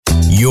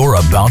You're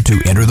about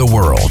to enter the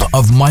world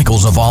of Michael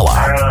Zavala.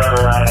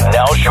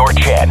 Now's your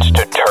chance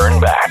to turn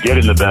back. Get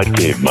in the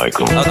Batcave,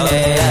 Michael.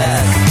 Okay,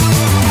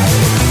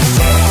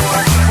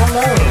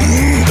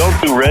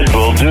 Don't do Red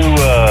Bull, do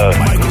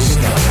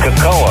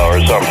cocoa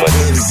or something.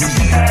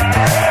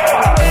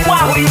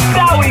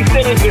 Now we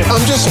finished it.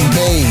 I'm just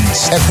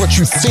amazed at what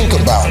you think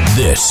about.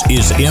 This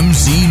is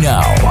MZ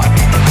Now.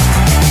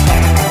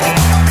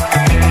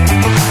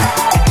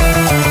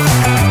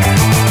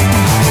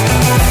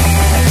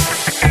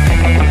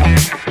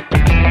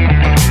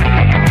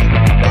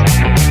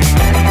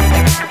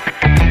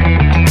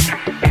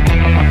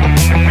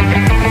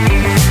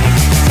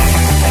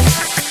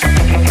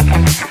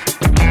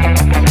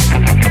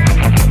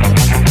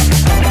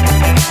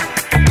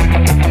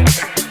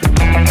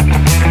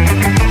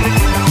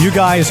 You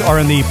guys are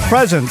in the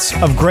presence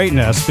of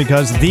greatness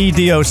because the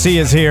D.O.C.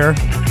 is here.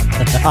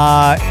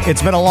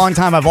 It's been a long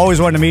time. I've always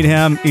wanted to meet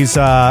him. He's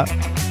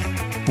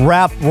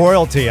rap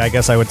royalty, I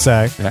guess I would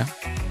say. Yeah.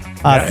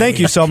 Thank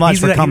you so much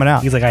for coming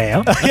out. He's like, I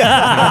am.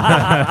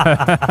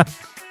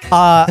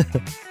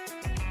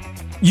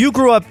 You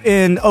grew up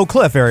in Oak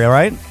Cliff area,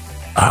 right?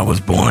 I was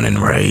born and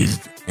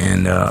raised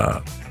in,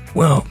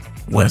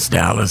 West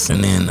Dallas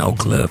and then Oak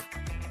Cliff.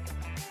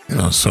 You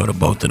know, sort of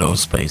both of those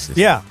spaces.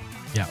 Yeah.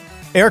 Yeah.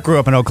 Eric grew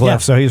up in Oak Cliff, Yeah.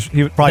 so he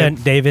probably...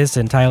 And Davis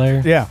and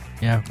Tyler. Yeah.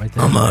 Yeah, right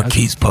there. I'm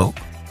Keys Polk.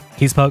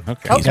 Keys Polk.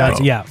 Okay.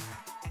 Yeah.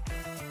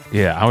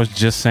 Yeah, I was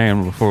just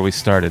saying before we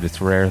started,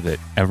 it's rare that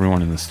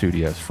everyone in the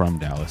studio is from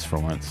Dallas for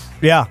once.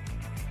 Yeah.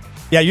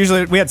 Yeah,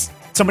 usually we had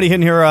somebody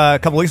in here a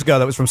couple weeks ago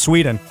that was from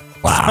Sweden.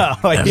 Wow,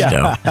 So,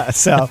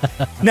 that's dope. So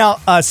now,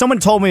 someone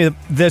told me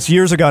this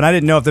years ago, and I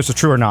didn't know if this was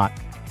true or not.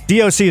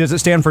 DOC, does it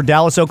stand for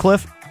Dallas Oak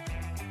Cliff?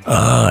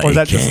 Or is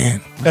that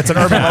can. That's an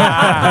urban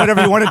legend?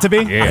 Whatever you want it to be?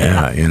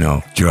 Yeah, you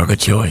know, drug of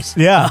choice.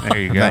 Yeah. There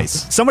you go.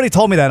 Nice. Somebody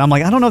told me that. I'm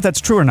like, I don't know if that's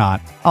true or not.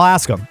 I'll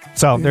ask them.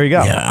 So there you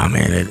go. Yeah, I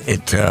mean,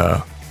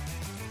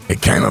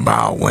 it came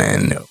about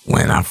when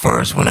I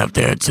first went up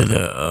there to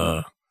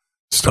the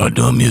start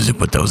doing music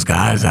with those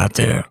guys out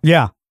there.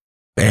 Yeah.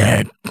 They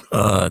had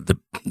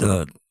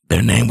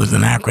their name was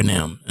an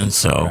acronym, and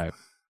so Right.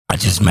 I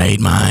just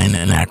made mine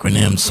an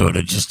acronym,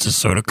 just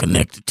to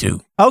connect the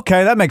two.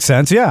 Okay, that makes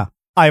sense. Yeah.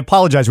 I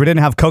apologize. We didn't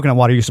have coconut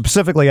water. You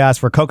specifically asked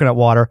for coconut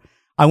water.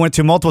 I went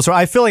to multiple stores.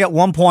 I feel like at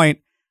one point,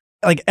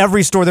 like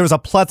every store, there was a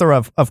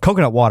plethora of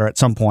coconut water at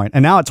some point,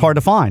 and now it's hard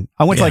to find.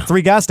 I went to like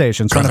 3 gas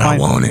stations trying Because to I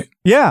find. want it.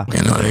 Yeah.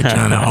 You know, they're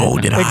trying to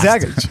hold it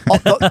Exactly.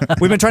 hostage.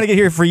 We've been trying to get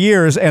here for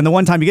years, and the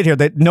one time you get here,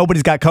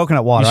 nobody's got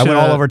coconut water. I went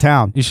all over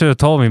town. You should have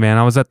told me, man.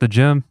 I was at the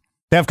gym.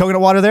 They have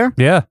coconut water there?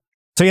 Yeah.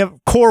 So you have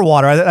core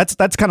water. That's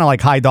kind of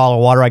like high dollar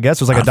water, I guess.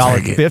 It was like I'll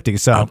take it. $1.50.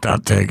 So I'll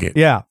take it.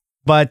 yeah.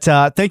 But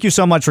thank you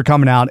so much for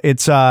coming out.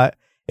 It's an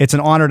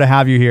honor to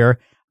have you here.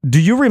 Do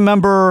you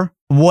remember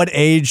what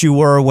age you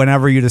were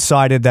whenever you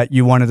decided that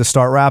you wanted to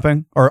start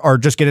rapping or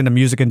just get into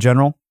music in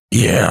general?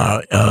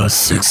 Yeah,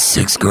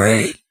 sixth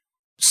grade.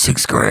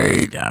 Sixth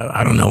grade.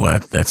 I don't know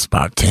what. That's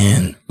about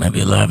 10,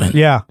 maybe 11.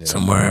 Yeah.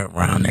 Somewhere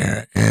around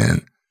there.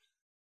 And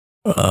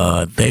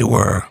I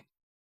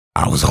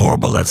was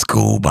horrible at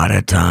school by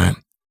that time.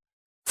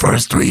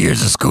 First 3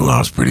 years of school, I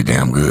was pretty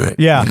damn good.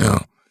 Yeah. You know,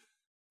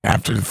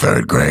 after the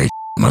 3rd grade,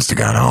 must have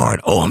got hard.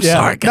 Oh, I'm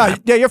sorry.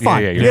 Yeah, you're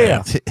fine.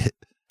 Yeah.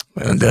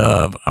 And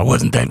I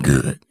wasn't that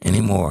good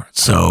anymore.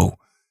 So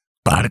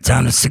by the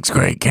time the 6th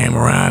grade came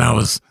around, I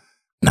was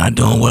not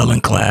doing well in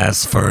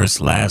class.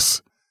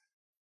 Last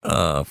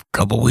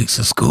couple weeks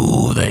of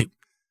school, they're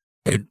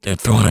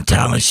throwing a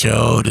talent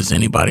show. Does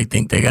anybody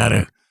think they got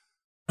a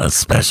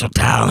special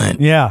talent?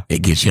 Yeah.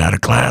 It gets you out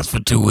of class for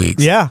 2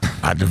 weeks. Yeah.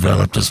 I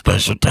developed a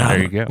special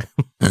talent. There you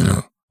go. You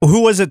know?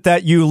 Who was it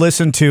that you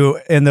listened to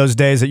in those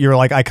days that you were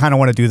like, I kind of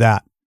want to do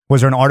that?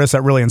 Was there an artist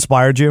that really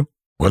inspired you?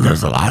 Well,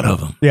 there's a lot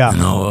of them. Yeah. You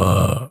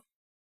know,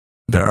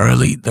 the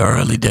early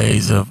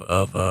days of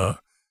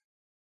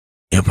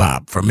hip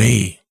hop for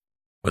me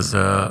was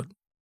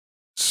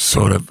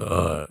sort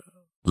of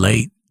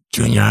late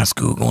junior high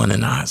school going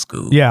into high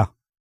school. Yeah.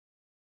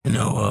 You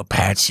know,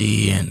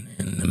 Apache and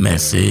The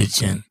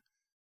Message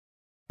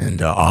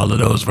and all of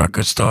those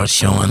records started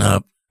showing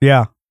up.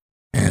 Yeah.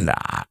 And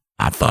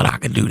I thought I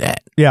could do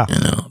that. Yeah. You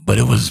know, but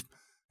it was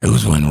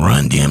when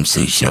Run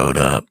DMC showed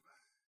up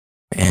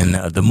and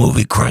the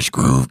movie Crush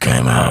Groove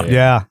came out.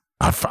 Yeah.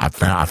 I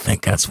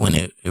think that's when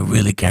it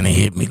really kind of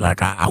hit me.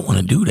 Like I want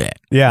to do that.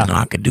 Yeah. You know,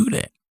 I could do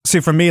that. See,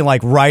 for me,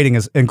 like writing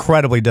is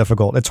incredibly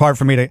difficult. It's hard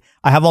for me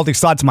I have all these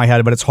thoughts in my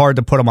head, but it's hard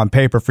to put them on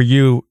paper. For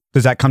you,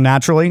 does that come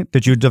naturally?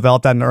 Did you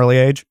develop that at an early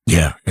age?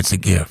 Yeah, it's a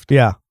gift.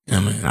 Yeah. I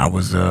mean, I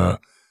was, like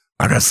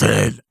I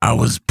said, I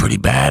was pretty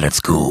bad at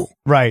school.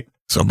 Right.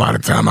 So by the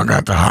time I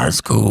got to high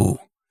school,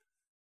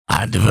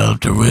 I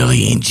developed a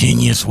really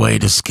ingenious way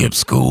to skip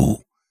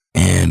school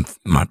and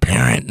my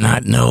parent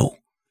not know.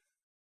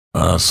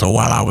 So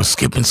while I was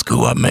skipping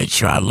school, I made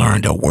sure I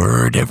learned a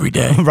word every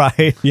day.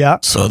 Right. Yeah.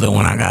 So that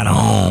when I got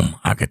home,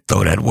 I could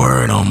throw that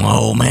word on my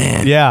old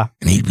man. Yeah.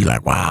 And he'd be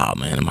like, wow,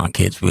 man, my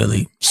kid's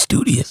really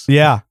studious.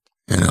 Yeah.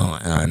 You know,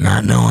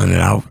 not knowing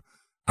that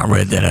I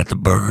read that at the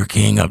Burger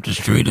King up the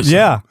street or something.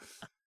 Yeah.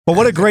 But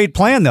what a great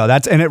plan, though.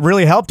 And it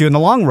really helped you in the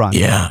long run.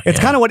 Yeah. It's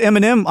kind of what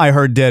Eminem, I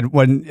heard, did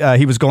when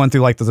he was going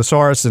through like the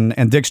thesaurus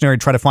and dictionary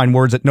to try to find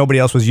words that nobody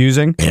else was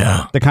using.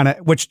 Yeah.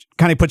 Which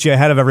kind of puts you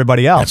ahead of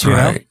everybody else. That's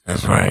right.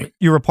 That's right.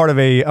 You were part of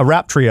a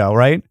rap trio,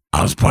 right?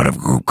 I was part of a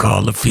group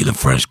called the Feel the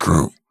Fresh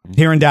Crew.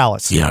 Here in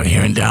Dallas. Yeah,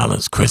 here in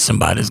Dallas. Christened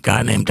by this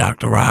guy named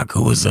Dr. Rock,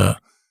 who was a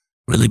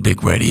really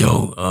big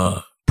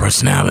radio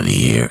personality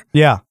here.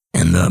 Yeah.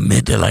 In the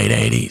mid to late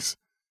 80s.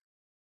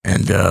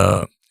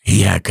 And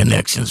he had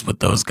connections with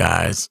those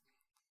guys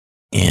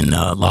in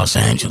Los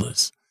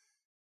Angeles,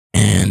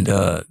 and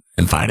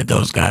invited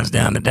those guys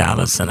down to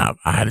Dallas, and I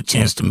had a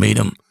chance to meet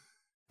them,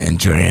 and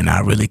Dre and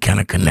I really kind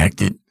of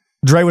connected.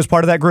 Dre was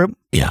part of that group?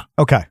 Yeah.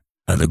 Okay.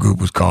 The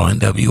group was called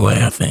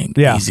NWA, I think.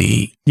 Yeah.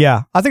 Easy.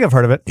 Yeah, I think I've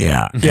heard of it.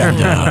 Yeah. Yeah.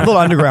 And, A little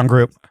underground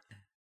group.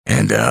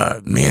 And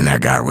me and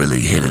that guy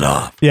really hit it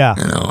off. Yeah.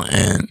 You know,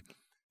 and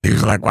he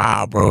was like,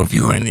 wow, bro, if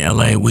you were in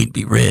LA, we'd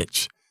be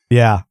rich.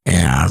 Yeah.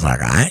 And I was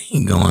like, I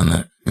ain't going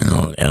to,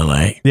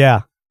 LA.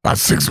 Yeah. About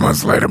 6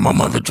 months later, my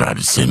mother tried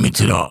to send me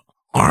to the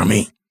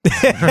Army.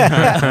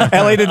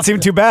 LA didn't seem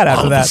too bad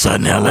after All that. of a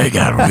sudden, LA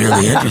got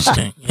really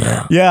interesting.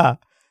 Yeah. Yeah.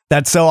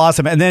 That's so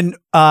awesome. And then,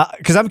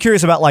 because I'm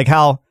curious about like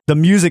how the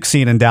music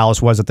scene in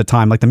Dallas was at the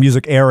time, like the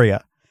music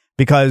area.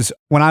 Because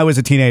when I was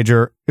a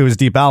teenager, it was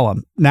Deep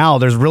Ellum. Now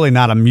there's really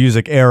not a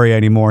music area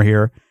anymore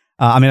here.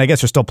 I mean, I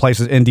guess there's still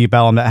places in Deep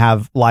Ellum that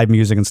have live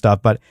music and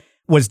stuff. But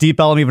was Deep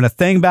Ellum even a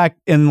thing back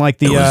in like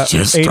the It was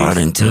just 80s?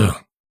 starting to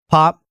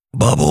Pop?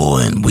 bubble,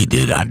 and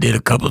I did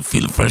a couple of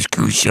Feel the Fresh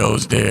Crew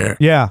shows there.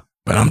 Yeah.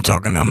 But I'm a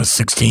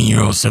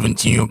 16-year-old,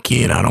 17-year-old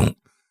kid. I don't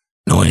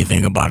know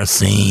anything about a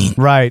scene.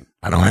 Right.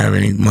 I don't have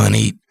any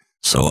money.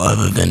 So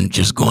other than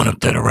just going up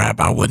there to rap,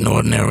 I wouldn't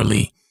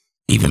ordinarily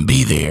even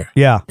be there.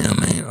 Yeah. You know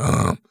what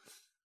I mean?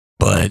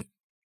 But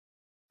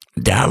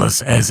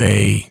Dallas as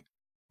a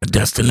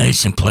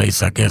destination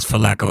place, I guess, for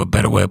lack of a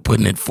better way of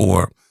putting it,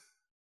 for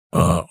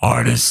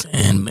artists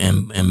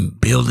and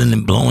building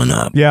and blowing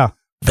up. Yeah.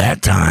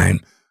 That time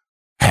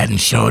hadn't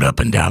showed up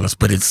in Dallas,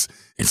 but it's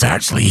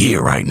actually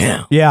here right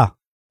now. Yeah.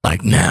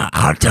 Like now,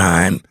 our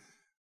time,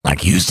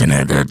 like Houston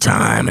had their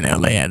time, and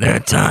LA had their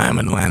time,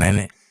 and Atlanta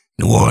and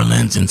New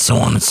Orleans, and so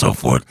on and so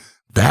forth.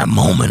 That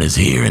moment is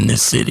here in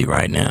this city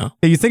right now.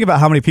 You think about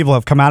how many people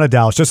have come out of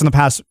Dallas just in the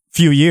past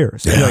few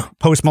years. Yeah. Like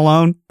Post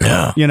Malone,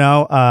 Yeah.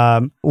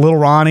 Lil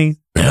Ronnie,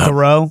 Yeah.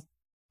 Thoreau.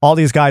 All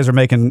these guys are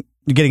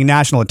getting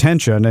national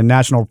attention and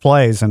national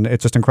plays, and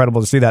it's just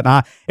incredible to see that.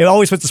 And it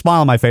always puts a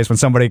smile on my face when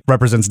somebody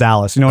represents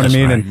Dallas. You know what That's I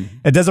mean? right. And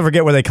it doesn't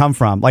forget where they come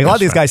from. Like a lot of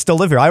That's these guys still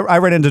live here. I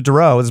ran into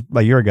Thoreau, it was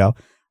a year ago.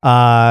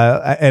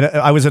 And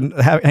I was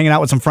hanging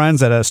out with some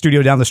friends at a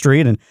studio down the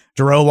street, and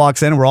Thoreau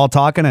walks in, and we're all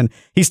talking, and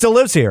he still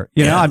lives here.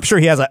 You know, Yeah. I'm sure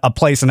he has a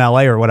place in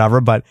LA or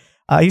whatever, but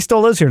he still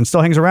lives here and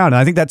still hangs around. And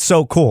I think that's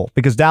so cool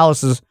because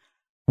Dallas is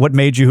what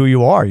made you who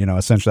you are. You know,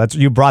 essentially,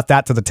 you brought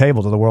that to the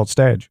table, to the world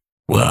stage.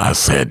 Well, I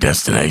said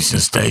destination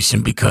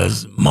station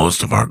because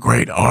most of our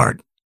great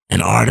art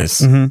and artists,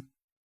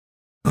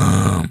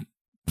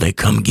 they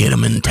come get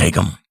them and take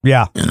them.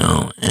 Yeah.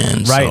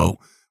 And Right. so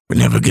we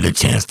never get a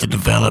chance to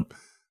develop.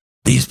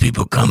 These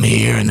people come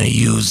here and they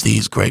use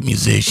these great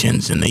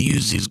musicians and they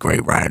use these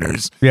great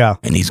writers Yeah.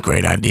 and these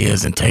great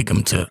ideas and take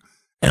them to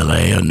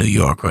LA or New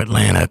York or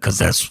Atlanta because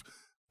that's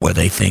where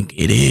they think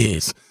it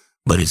is.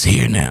 But it's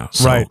here now.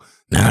 So Right.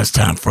 now it's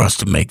time for us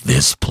to make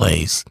this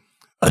place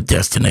a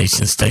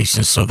destination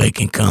station so they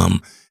can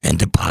come and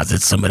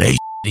deposit some of their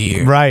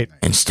here. Right.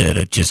 Instead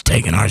of just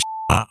taking our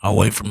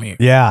away from here.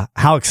 Yeah.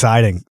 How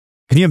exciting.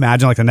 Can you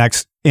imagine like the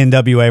next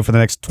NWA for the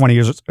next 20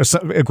 years,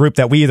 or a group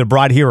that we either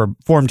brought here or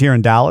formed here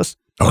in Dallas?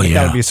 Oh, yeah.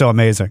 That would be so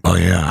amazing. Oh,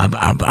 yeah.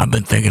 I've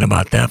been thinking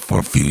about that for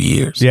a few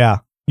years. Yeah.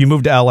 You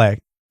moved to LA.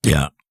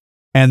 Yeah.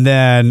 And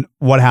then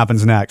what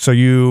happens next? So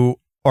you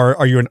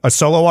are you a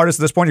solo artist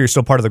at this point, or you're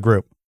still part of the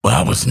group? Well,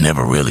 I was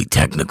never really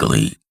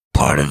technically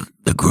part of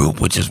the group,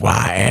 which is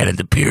why I added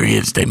the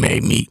periods. They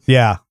made me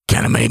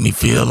kind of made me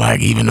feel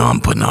like even though I'm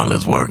putting all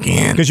this work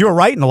in. Because you were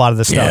writing a lot of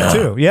this stuff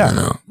too.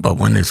 Yeah. But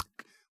when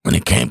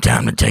it came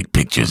time to take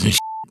pictures and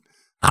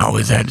I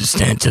always had to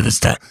stand to the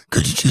side.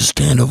 Could you just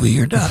stand over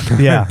here,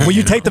 doctor? Yeah. Will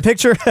you take the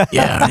picture?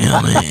 Yeah. You know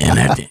what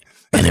I mean?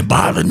 And it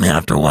bothered me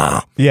after a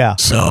while. Yeah.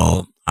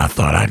 So I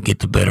thought I'd get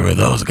the better of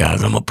those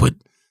guys. I'm going to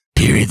put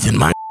periods in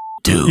my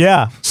too.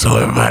 Yeah. So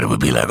everybody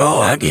would be like,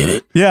 oh, I get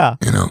it. Yeah.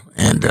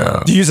 And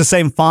do you use the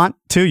same font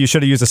too? You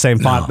should have used the same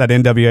font, that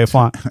NWA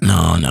font.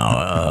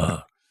 No.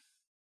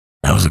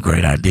 That was a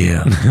great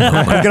idea.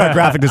 We'll get our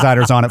graphic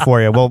designers on it for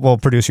you. We'll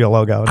produce you a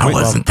logo. I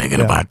wasn't thinking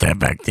about that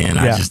back then.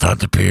 I just thought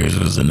the periods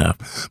was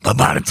enough. But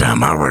by the time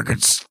my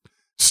records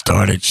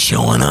started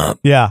showing up,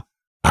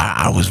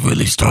 I was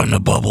really starting to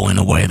bubble in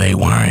a way they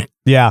weren't.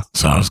 Yeah.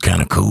 So I was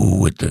kind of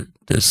cool with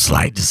the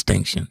slight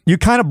distinction. You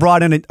kind of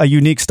brought in a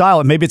unique style,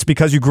 and maybe it's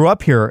because you grew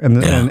up here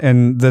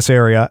in this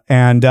area.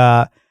 And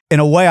in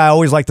a way, I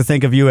always like to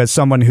think of you as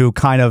someone who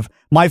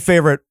my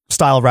favorite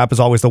style of rap is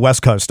always the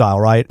West Coast style,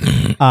 right?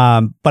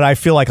 Mm-hmm. But I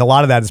feel like a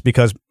lot of that is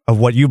because of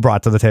what you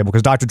brought to the table.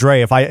 Because Dr.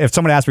 Dre, if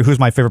someone asked me who's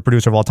my favorite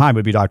producer of all time, it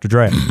would be Dr.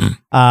 Dre. Mm-hmm.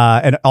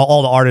 And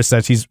all the artists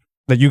that he's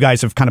that you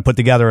guys have kind of put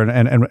together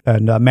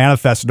and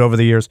manifested over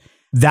the years.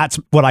 That's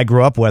what I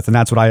grew up with, and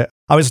that's what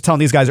I was telling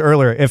these guys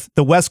earlier. If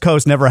the West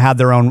Coast never had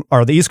their own,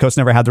 or the East Coast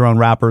never had their own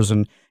rappers,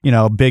 and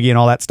Biggie and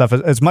all that stuff,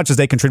 as much as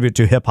they contribute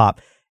to hip hop,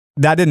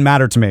 that didn't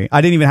matter to me.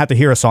 I didn't even have to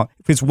hear a song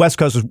because West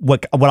Coast is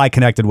what I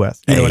connected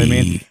with. You know what I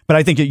mean? But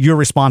I think you're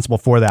responsible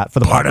for that, for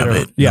the part of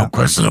it. Yeah. No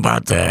question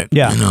about that.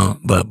 Yeah.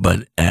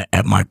 But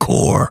at my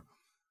core,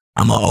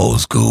 I'm an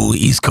old school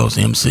East Coast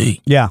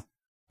MC. Yeah.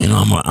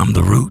 I'm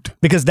the root.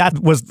 Because that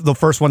was the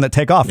first one that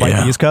take off, right?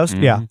 Yeah. The East Coast?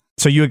 Mm-hmm. Yeah.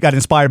 So you got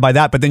inspired by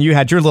that, but then you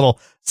had your little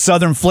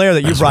Southern flair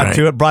that you That's brought right.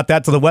 to it, brought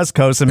that to the West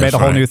Coast and That's made a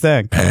whole right. new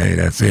thing. Hey,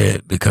 that's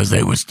it. Because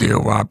they were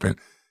still rapping.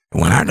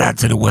 When I got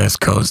to the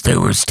West Coast, they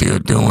were still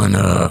doing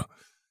the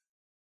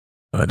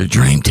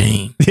Dream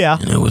Team. Yeah.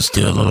 And it was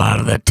still a lot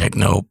of that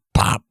techno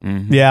pop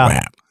Yeah.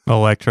 rap.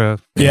 Electro.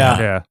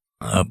 Yeah.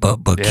 Yeah. But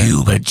Yeah.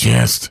 Cube had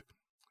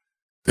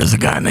there's a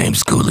guy named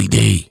Schoolie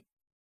D,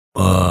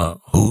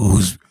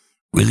 who's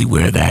really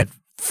where that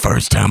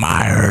first time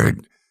I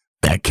heard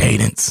that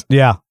cadence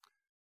Yeah.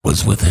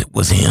 was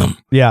him.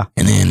 Yeah.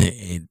 And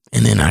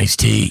then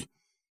Ice-T,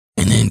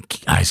 and then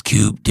Ice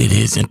Cube did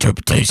his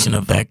interpretation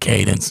of that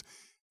cadence,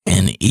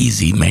 and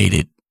Easy made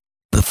it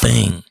the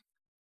thing.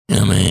 You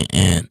know what I mean?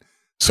 And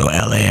so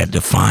LA had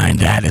defined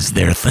that as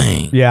their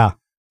thing. Yeah.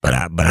 But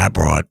I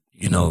brought,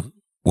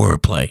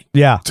 wordplay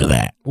Yeah. to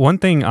that. One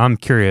thing I'm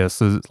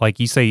curious is, like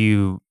you say,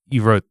 you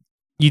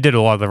did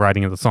a lot of the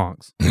writing of the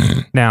songs.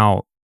 Mhm.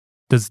 Now,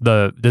 does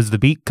the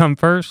beat come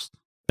first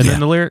and Yeah. then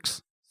the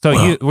lyrics? So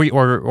Well-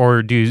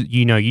 or do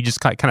you just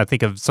kind of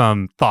think of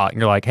some thought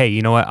and you're like, hey,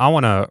 you know what? I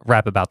want to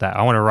rap about that.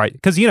 I want to write,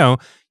 because you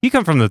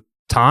come from the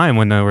time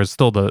when there was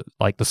still the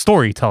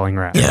storytelling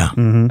rap. Yeah.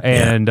 Mm-hmm.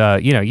 And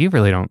you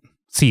really don't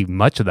see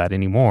much of that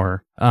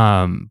anymore.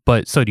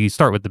 But so do you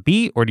start with the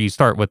beat or do you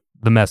start with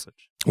the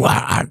message?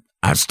 Well,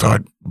 I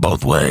start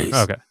both ways.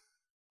 Okay.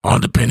 All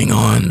depending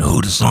on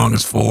who the song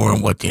is for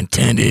and what the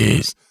intent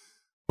is.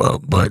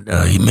 But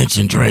he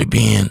mentioned Dre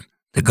being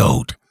the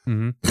GOAT.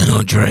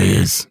 Mm-hmm. Dre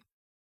is.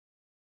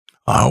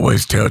 I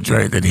always tell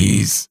Dre that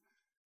he's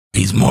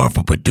more of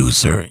a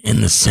producer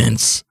in the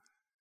sense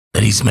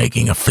that he's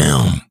making a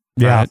film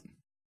Yeah. Right.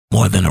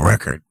 more than a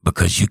record,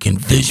 because you can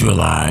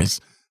visualize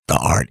the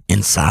art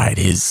inside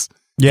his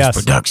Yes.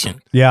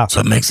 production. Yeah. So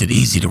it makes it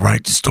easy to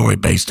write the story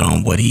based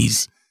on what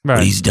he's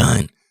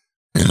done,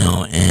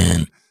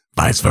 and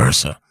vice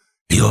versa.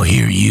 He'll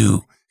hear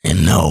you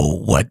and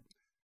know what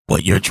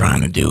you're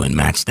trying to do and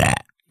match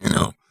that.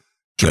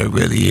 Dre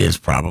really is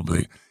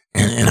probably,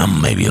 and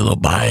I'm maybe a little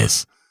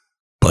biased,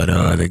 but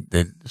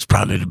it's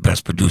probably the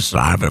best producer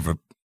I've ever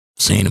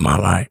seen in my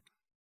life.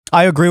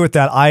 I agree with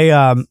that.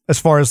 As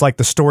far as like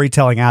the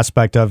storytelling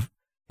aspect of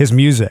his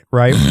music,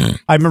 right? Mhm.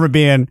 I remember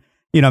being,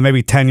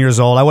 maybe 10 years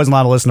old. I wasn't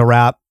allowed to listen to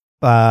rap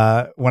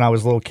when I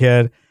was a little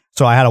kid.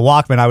 So I had a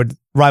Walkman. I would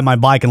ride my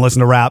bike and listen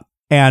to rap.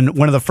 And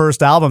one of the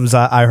first albums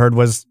I heard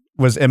was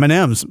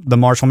Eminem's, the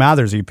Marshall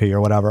Mathers EP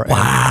or whatever.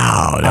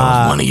 Wow, that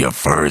was one of your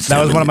first. That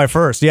was one of my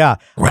first, yeah.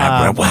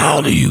 Rap. How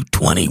old are you?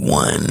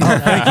 21.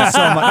 Thank you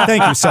so much.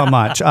 Thank you so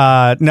much.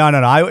 No.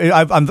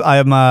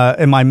 I'm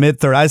in my mid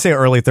 30s. I say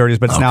early 30s,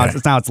 but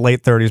it's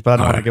late 30s. But I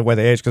don't want to give away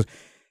the age because,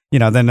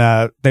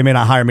 then they may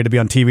not hire me to be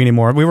on TV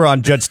anymore. We were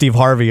on Judge Steve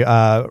Harvey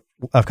a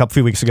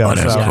few weeks ago. Oh,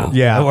 that's so cool.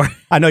 yeah,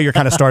 I know you're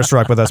kind of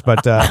starstruck with us,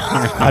 but I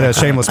had a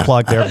shameless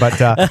plug there.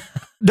 But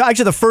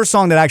actually, the first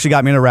song that actually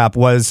got me into rap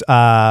was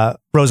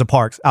Rosa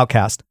Parks,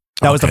 Outkast.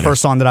 That was the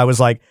first song that I was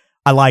like,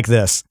 I like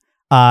this.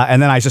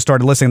 And then I just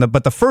started listening.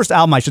 But the first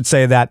album, I should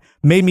say, that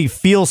made me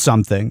feel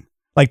something,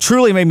 like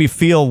truly made me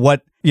feel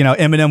what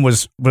Eminem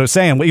was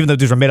saying. Even though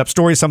these were made up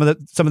stories some of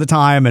the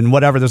time and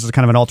whatever, this is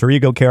kind of an alter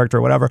ego character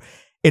or whatever.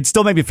 It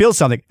still made me feel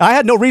something. I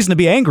had no reason to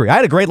be angry. I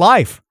had a great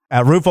life.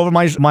 A roof over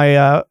my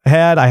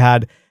head. I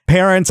had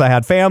parents. I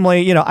had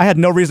family. I had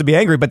no reason to be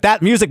angry. But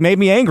that music made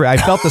me angry. I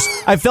felt this.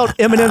 I felt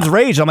Eminem's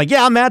rage. I'm like,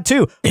 yeah, I'm mad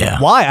too.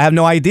 Yeah. Why? I have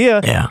no idea.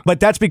 Yeah. But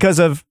that's because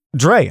of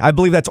Dre. I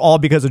believe that's all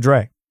because of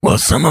Dre. Well,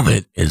 some of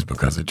it is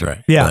because of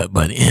Dre. Yeah.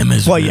 But M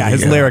is Well, yeah,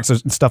 his lyrics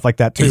and stuff like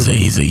that too.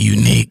 He's a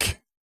unique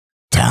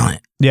talent.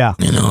 Yeah.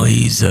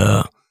 He's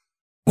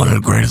one of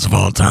the greatest of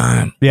all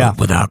time. Yeah.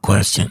 Without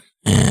question.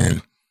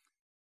 And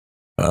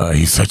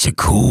he's such a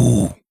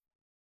cool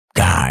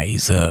guy.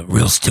 He's a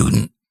real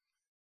student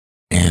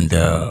and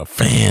a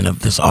fan of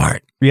this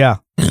art. Yeah.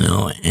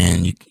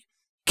 And you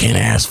can't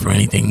ask for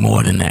anything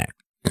more than that.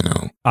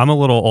 I'm a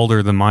little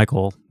older than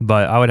Michael,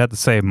 but I would have to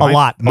say a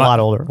lot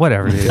older.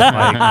 Whatever, dude,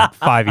 like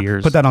 5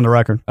 years. Put that on the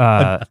record.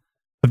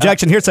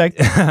 Objection, hearsay.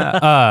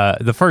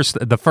 The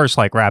first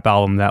like rap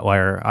album that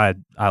where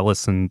I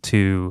listened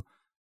to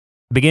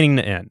beginning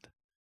to end,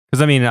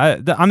 because I mean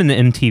I'm in the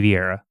MTV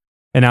era,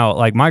 and now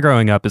like my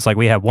growing up is like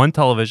we had one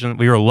television.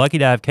 We were lucky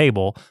to have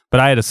cable, but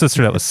I had a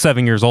sister that was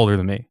 7 years older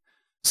than me.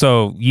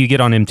 So you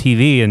get on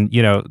MTV and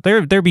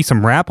there'd be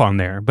some rap on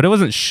there, but it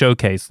wasn't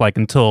showcased like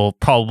until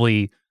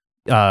probably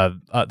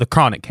the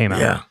Chronic came out.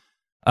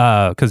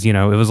 Yeah. Because it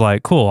was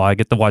like cool. I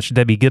get to watch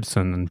Debbie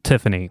Gibson and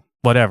Tiffany,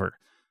 whatever.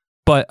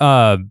 But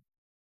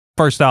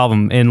first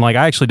album, and like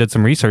I actually did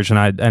some research, and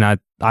I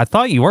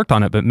thought you worked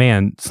on it, but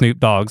man, Snoop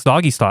Dogg's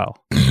Doggy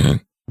Style,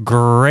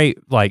 great,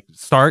 like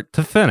start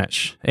to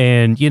finish.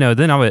 And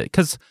then I would,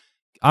 because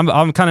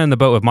I'm kind of in the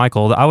boat with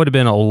Michael. I would have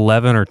been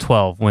 11 or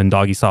 12 when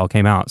Doggy Style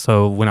came out.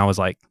 So when I was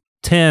like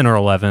 10 or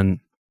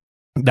 11,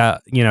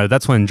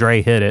 that's when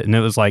Dre hit it, and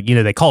it was like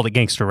they called it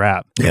gangster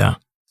rap. Yeah.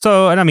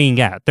 So, and I mean,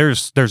 yeah,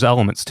 there's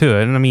elements to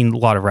it, and I mean, a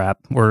lot of rap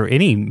or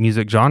any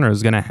music genre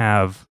is going to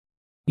have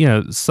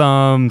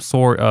some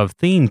sort of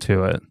theme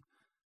to it.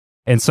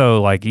 And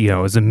so like, it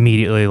was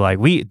immediately like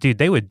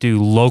they would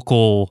do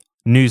local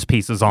news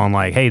pieces on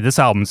like, hey, this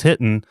album's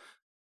hitting,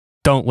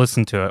 don't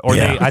listen to it. Or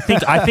I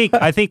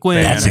think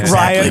when that's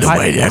exactly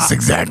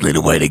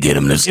the way to get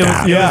them to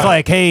stop. It was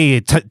like,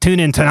 hey, tune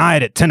in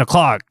tonight at 10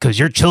 o'clock because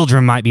your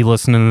children might be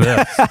listening to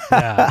this.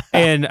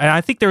 And I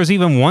think there was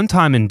even one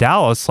time in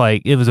Dallas,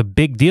 like it was a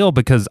big deal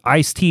because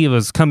Ice-T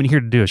was coming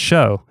here to do a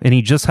show, and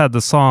he just had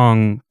the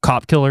song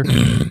Cop Killer.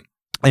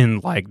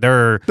 And like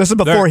this is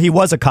before he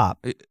was a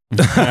cop.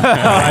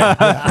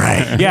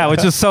 Right. Yeah,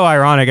 which is so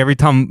ironic. Every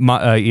time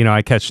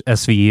I catch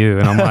SVU,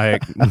 and I'm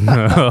like,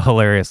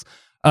 hilarious.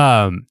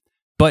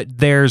 But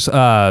there's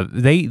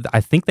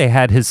I think they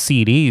had his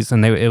CDs,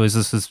 and it was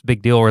this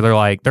big deal where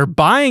they're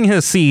buying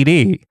his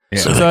CD.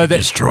 Yeah. So they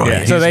destroy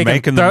it. So they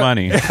making the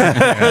money.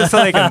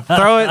 So they can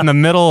throw it in the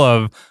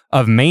middle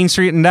of Main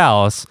Street in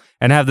Dallas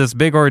and have this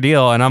big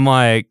ordeal. And I'm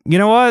like, you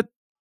know what?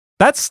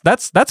 That's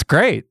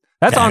great.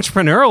 That's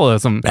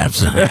entrepreneurialism.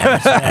 Absolutely.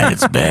 At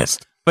its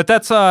best. But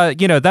that's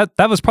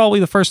that was probably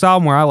the first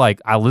album where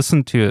I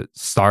listened to it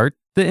start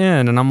to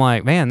end, and I'm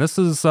like, man, this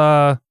is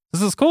cool.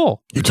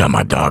 You're talking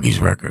about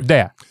Doggy's record.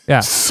 Yeah.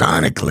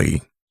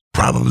 Sonically,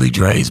 probably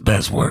Dre's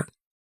best work.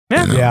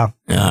 Yeah.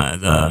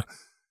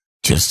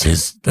 Just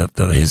his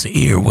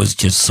ear was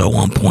just so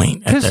on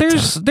point.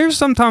 Because there's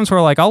sometimes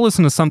where like I'll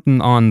listen to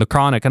something on the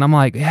Chronic, and I'm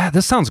like, yeah,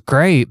 this sounds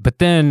great. But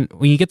then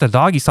when you get the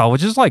Doggy Style,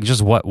 which is like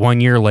just 1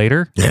 year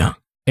later. Yeah.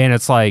 And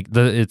it's like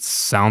it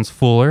sounds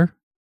fuller,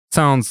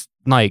 sounds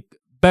like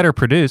better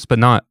produced, but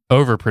not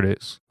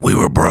overproduced. We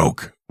were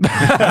broke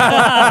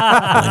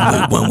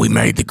when we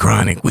made the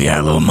Chronic. We had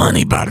a little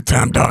money by the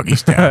time Doggy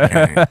Style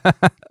came,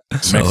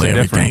 so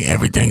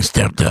everything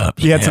stepped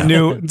up. You had some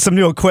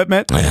new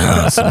equipment,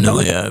 some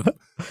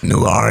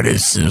new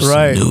artists, and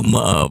some new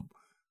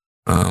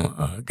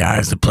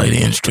guys that play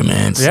the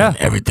instruments. Yeah, and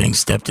everything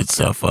stepped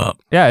itself up.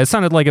 Yeah, it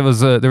sounded like it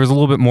was there was a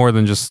little bit more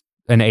than just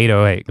an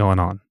 808 going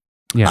on.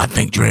 Yeah, I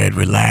think Dre had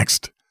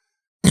relaxed,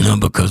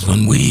 because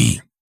when we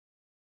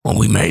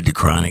made the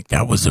Chronic,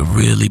 that was a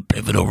really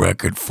pivotal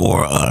record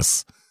for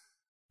us,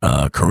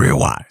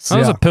 career-wise. That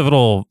was a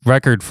pivotal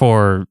record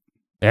for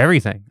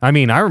everything. I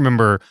mean, I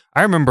remember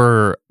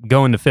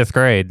going to 5th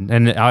grade,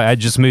 and I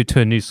just moved to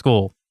a new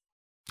school,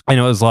 and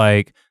it was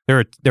like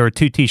there were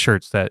 2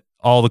 T-shirts that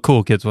all the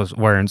cool kids was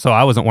wearing, so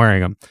I wasn't wearing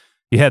them.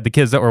 You had the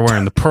kids that were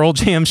wearing the Pearl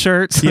Jam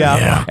shirts,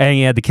 and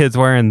you had the kids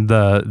wearing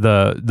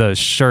the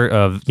shirt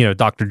of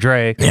Dr.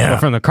 Dre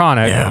from the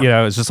Chronic.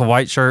 It's just a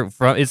white shirt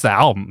it's the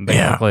album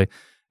basically.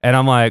 And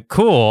I'm like,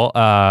 cool.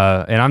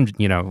 And I'm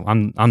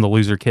the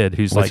loser kid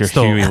who's with like your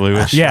still Huey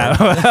Lewis.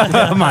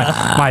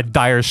 my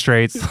Dire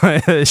Straits,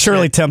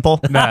 Shirley Temple,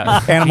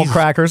 Animal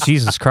Crackers.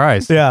 Jesus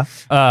Christ. Yeah.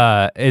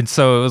 And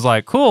so it was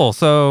like, cool.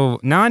 So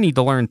now I need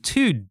to learn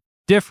 2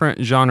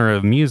 different genre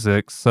of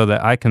music so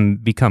that I can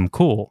become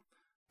cool.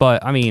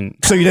 But I mean,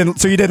 so you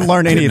didn't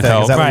learn anything.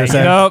 Is that what you're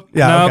saying? Nope.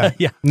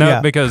 Okay.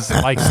 Nope. Because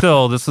like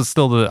this is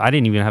still I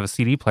didn't even have a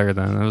CD player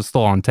then. It was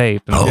still on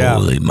tape. And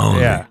Holy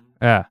moly! Yeah.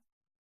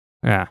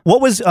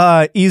 What was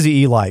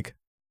Eazy-E like?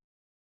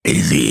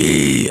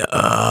 Eazy-E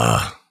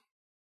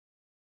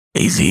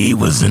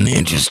was an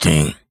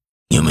interesting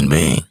human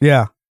being.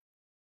 Yeah.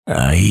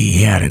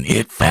 He had an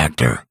it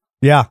factor.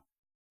 Yeah.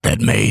 That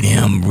made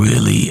him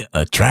really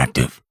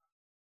attractive,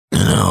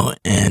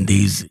 and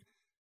he's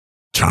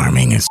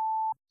charming as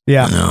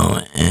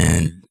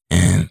and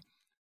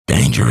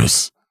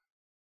dangerous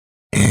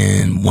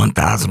and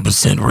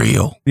 1000%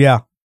 real.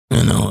 Yeah.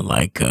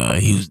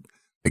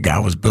 The guy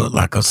was built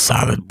like a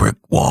solid brick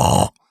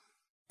wall,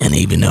 and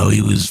even though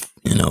he was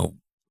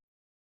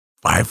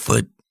 5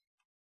 foot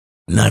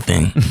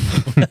nothing,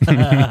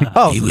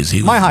 he was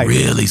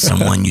really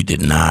someone you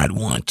did not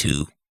want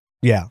to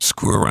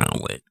screw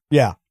around with.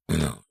 Yeah.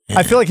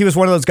 I feel like he was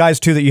one of those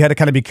guys too that you had to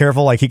kind of be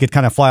careful, like he could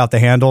kind of fly out the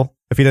handle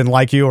if he didn't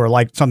like you or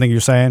like something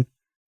you're saying.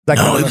 He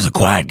was a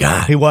quiet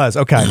guy. He was,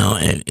 okay.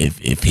 And if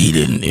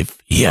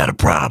he had a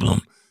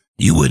problem,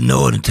 you wouldn't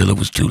know it until it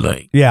was too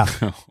late. Yeah.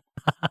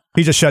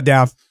 He just shut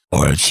down.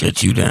 Or it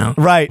shut you down.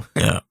 Right.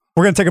 Yeah.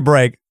 We're going to take a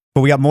break, but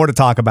we got more to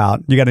talk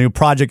about. You got a new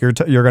project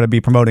you're going to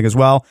be promoting as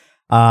well.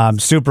 I'm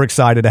super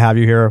excited to have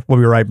you here. We'll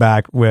be right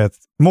back with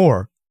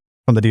more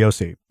from the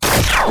D.O.C.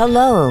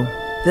 Hello,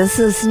 this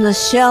is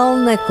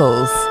Nichelle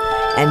Nichols,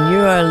 and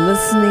you are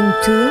listening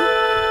to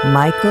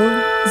Michael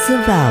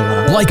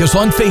Zavala. Like us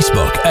on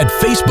Facebook at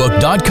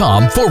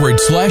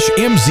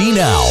facebook.com/MZ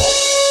Now.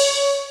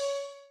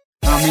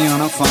 Call me on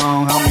the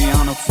phone, I'm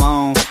on the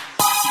phone.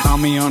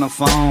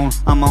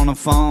 I'm on the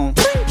phone.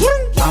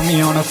 Call me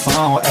on the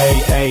phone,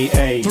 A.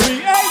 3-8.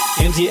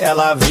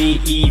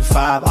 MGLIVE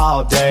 5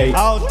 all day.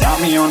 Call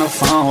me on the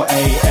phone,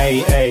 A.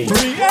 3-8.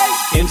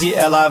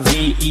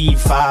 MGLIVE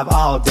 5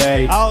 all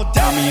day. Call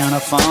me on the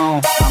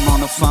phone, I'm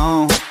on the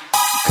phone.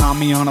 Call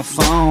me on the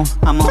phone,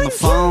 I'm on the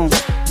phone.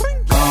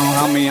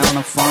 Call me on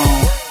the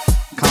phone.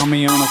 Call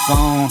me on the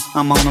phone,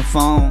 I'm on the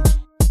phone.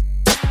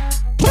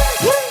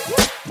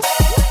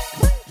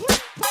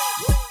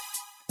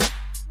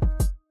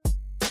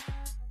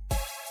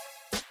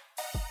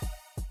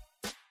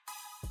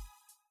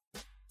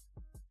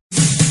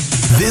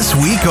 This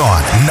week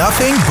on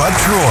Nothing But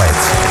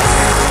Droids.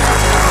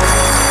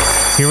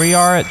 Here we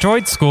are at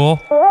Droid School.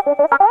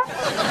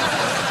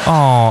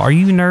 Oh, are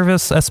you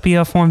nervous,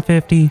 SPF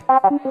 150?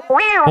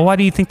 Well, why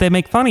do you think they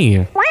make fun of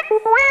you?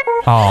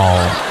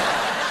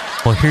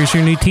 Oh, well, here's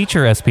your new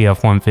teacher,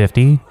 SPF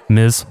 150,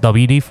 Ms.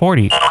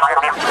 WD-40.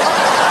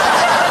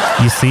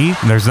 You see,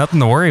 there's nothing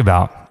to worry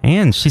about.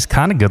 And she's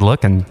kind of good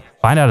looking.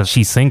 Find out if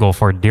she's single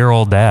for dear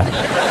old dad.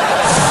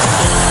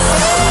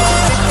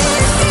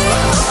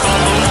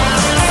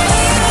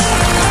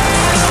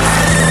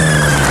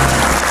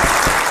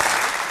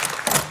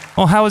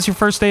 Well, how was your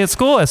first day at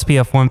school,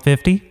 SPF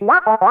 150?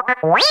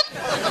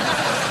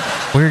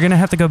 We're going to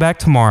have to go back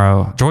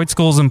tomorrow. Droid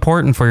school is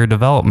important for your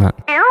development.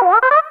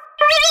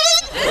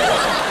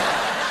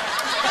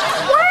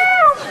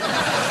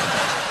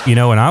 You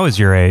know, when I was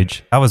your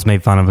age, I was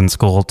made fun of in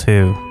school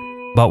too.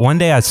 But one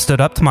day I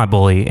stood up to my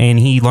bully and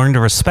he learned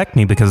to respect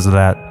me because of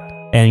that.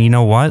 And you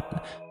know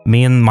what?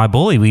 Me and my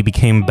bully, we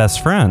became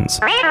best friends.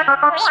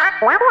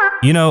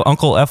 You know,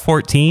 Uncle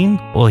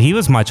F-14? Well, he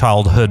was my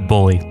childhood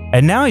bully.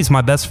 And now he's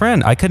my best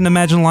friend. I couldn't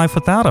imagine life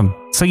without him.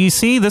 So you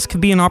see, this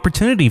could be an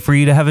opportunity for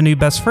you to have a new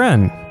best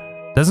friend.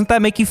 Doesn't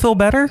that make you feel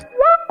better?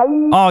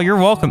 Oh, you're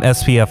welcome,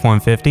 SPF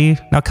 150.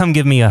 Now come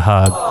give me a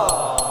hug.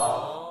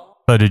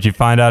 So did you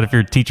find out if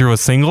your teacher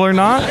was single or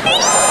not?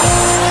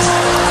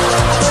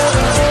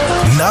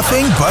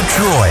 Nothing But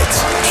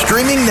Droids.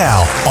 Streaming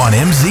now on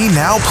MZ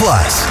Now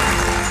Plus.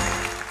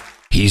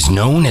 He's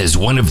known as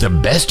one of the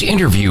best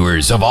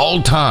interviewers of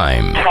all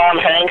time. Tom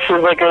Hanks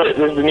is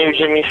the new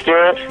Jimmy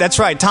Stewart. That's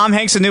right. Tom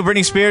Hanks, the new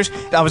Britney Spears.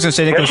 I was going to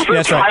say Nicholas.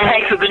 That's right. Tom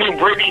Hanks is the new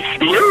Britney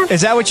Spears? Is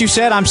that what you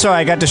said? I'm sorry.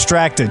 I got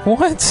distracted.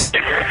 What?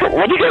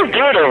 What are you guys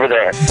doing over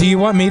there? Do you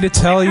want me to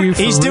tell you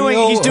for He's doing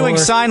or?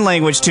 sign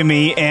language to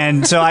me,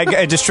 and so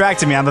it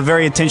distracted me. I'm a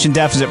very attention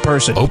deficit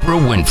person.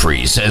 Oprah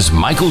Winfrey says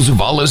Michael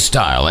Zavala's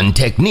style and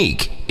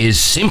technique is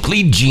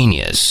simply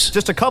genius.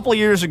 Just a couple of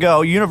years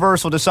ago,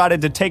 Universal decided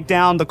to take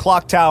down the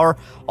clock tower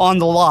on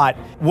the lot.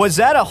 Was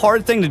that a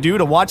hard thing to do,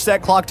 to watch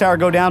that clock tower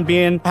go down,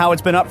 being how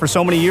it's been up for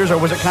so many years, or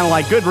was it kind of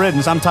like, good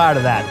riddance, I'm tired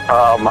of that?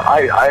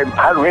 I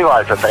hadn't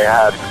realized that they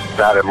had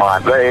that in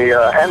mind. They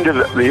ended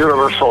the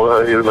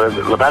Universal,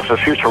 the Back to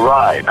the Future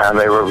ride, and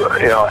they were,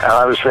 and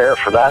I was there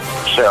for that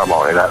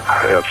ceremony,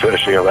 that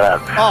finishing of that.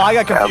 Oh, I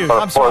got confused.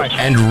 I'm sorry.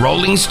 And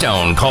Rolling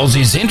Stone calls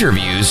his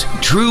interviews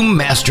true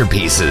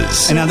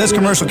masterpieces. And now this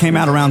commercial came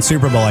out around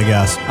Super Bowl, I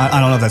guess. I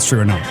don't know if that's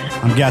true or not.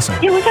 I'm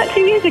guessing. Yeah, was that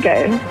 2 years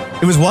ago?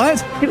 It was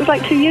what? It was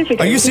like 2 years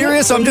ago. Are you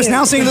serious? I'm just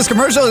now seeing this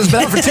commercial. It's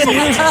been out for 2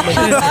 years.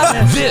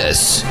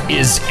 This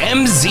is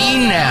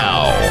MZ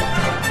Now.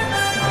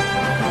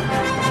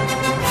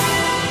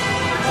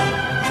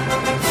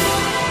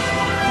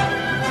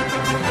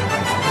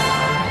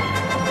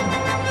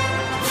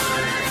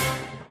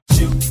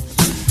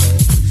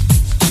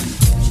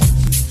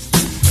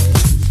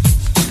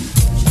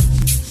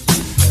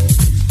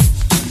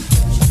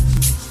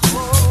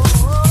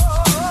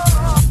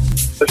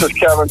 This is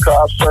Kevin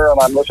Costner, and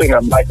I'm listening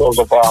to Michael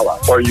Zavala,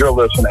 or you're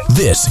listening.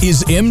 This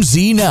is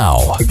MZ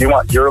Now. Do you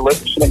want you're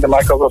listening to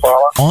Michael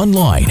Zavala?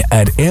 Online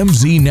at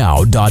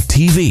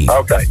mznow.tv.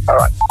 Okay, all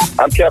right.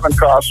 I'm Kevin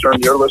Costner,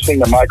 and you're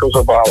listening to Michael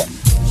Zavala.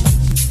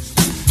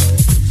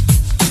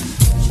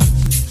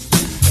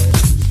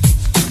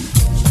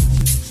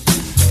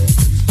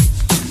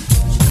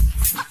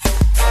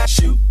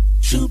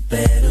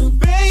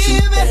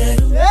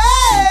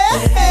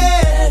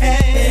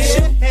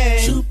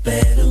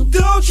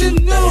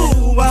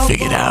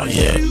 Figured out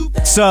yet.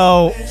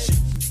 So,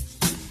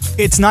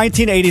 it's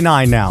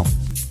 1989 now.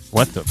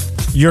 What the?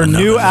 Your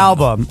new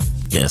album,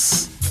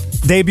 Yes.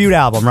 debut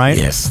album, right?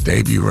 Yes.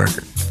 Debut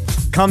record.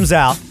 Comes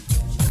out.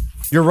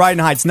 You're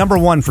riding heights,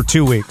 #1 for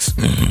 2 weeks.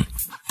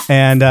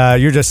 And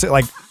you're just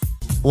like,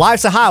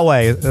 life's a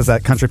highway, as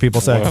that country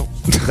people say. Whoa.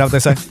 Is that what they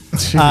say?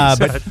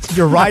 But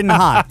you're riding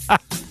high.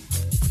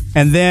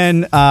 And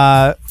then,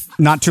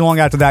 not too long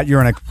after that,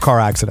 you're in a car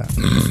accident.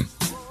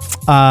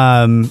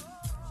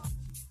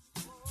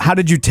 How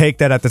did you take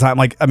that at the time?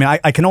 Like, I mean,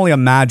 I can only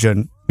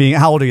imagine being,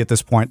 how old are you at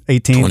this point?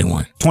 18?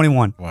 21.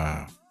 21.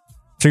 Wow.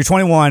 So you're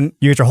 21,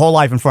 you get your whole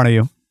life in front of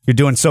you. You're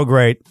doing so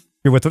great.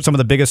 You're with some of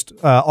the biggest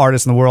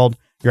artists in the world.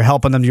 You're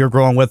helping them. You're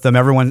growing with them.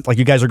 Everyone, like,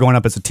 you guys are going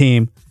up as a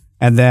team.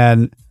 And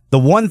then the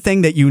one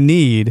thing that you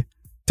need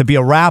to be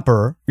a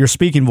rapper, your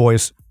speaking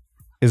voice,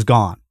 is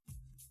gone.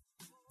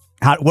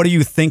 What are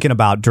you thinking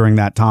about during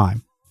that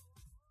time?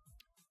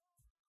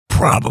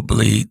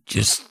 Probably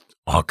just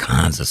all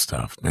kinds of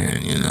stuff,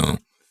 man,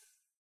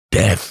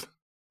 death.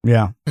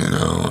 Yeah.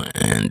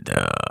 And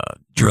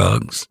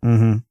drugs.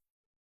 Mm-hmm.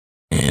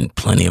 And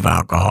plenty of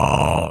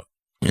alcohol,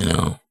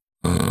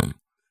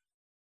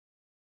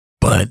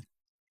 But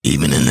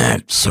even in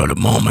that sort of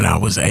moment, I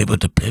was able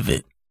to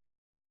pivot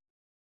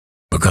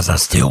because I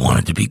still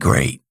wanted to be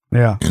great.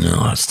 Yeah.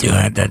 I still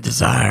had that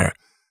desire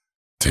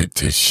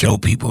to show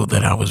people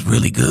that I was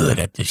really good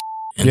at this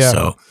shit. And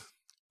so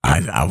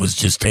I was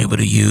just able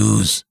to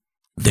use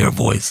their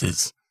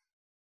voices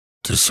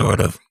to sort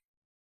of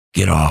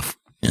get off,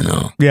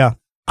 Yeah.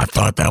 I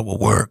thought that would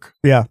work.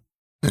 Yeah.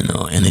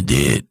 And it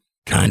did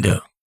kind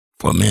of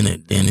for a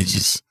minute. Then it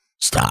just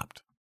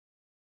stopped.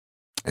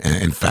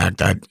 And in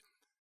fact,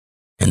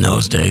 in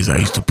those days, I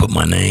used to put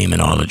my name in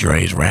all of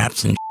Dre's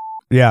raps and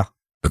yeah,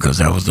 because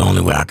that was the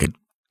only way I could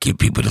get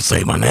people to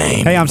say my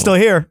name. Hey, I'm still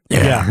here.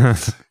 Yeah.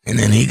 And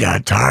then he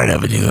got tired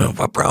of it. He go,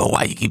 well, bro,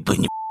 why you keep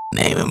putting your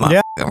name in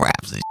my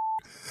raps and shit?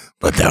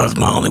 But that was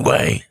my only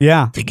way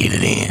to get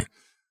it in.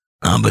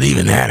 But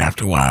even that,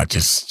 after a while,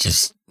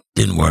 just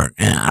didn't work.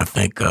 And I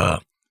think,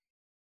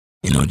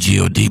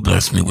 G.O.D.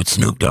 blessed me with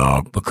Snoop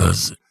Dogg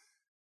because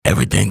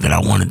everything that I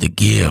wanted to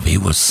give, he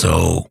was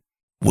so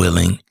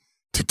willing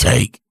to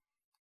take.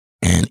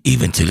 And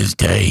even to this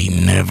day,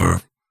 he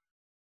never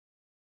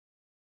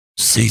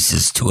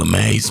ceases to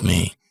amaze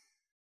me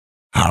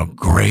how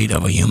great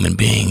of a human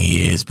being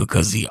he is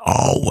because he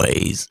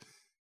always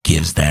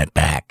gives that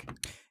back.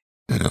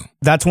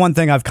 That's one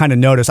thing I've kind of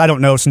noticed. I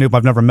don't know Snoop.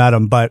 I've never met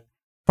him, but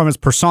from his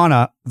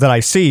persona that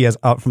I see as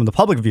from the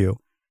public view,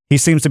 he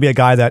seems to be a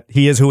guy that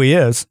he is who he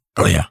is.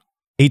 Oh, yeah.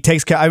 He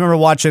takes care. I remember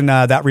watching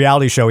that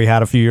reality show he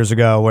had a few years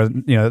ago where,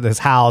 his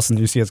house and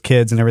you see his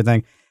kids and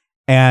everything.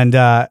 And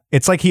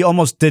it's like he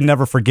almost didn't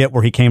ever forget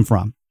where he came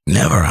from.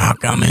 Never.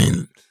 I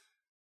mean,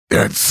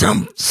 there are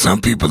some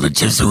people are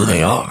just who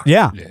they are.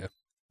 Yeah.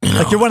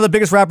 Like you're one of the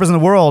biggest rappers in the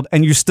world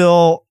and you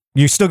still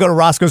go to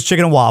Roscoe's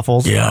Chicken and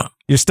Waffles. Yeah.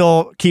 You're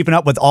still keeping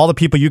up with all the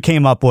people you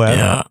came up with.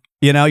 Yeah.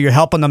 You're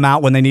helping them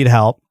out when they need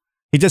help.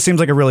 He just seems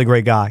like a really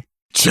great guy.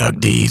 Chuck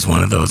D's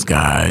one of those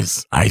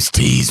guys.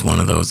 Ice-T's one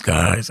of those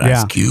guys.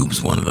 Ice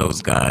Cube's one of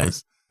those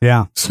guys.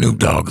 Yeah. Snoop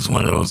Dogg is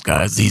one of those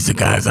guys. These are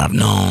guys I've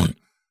known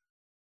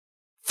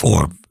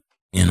for,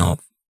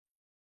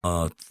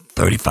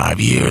 35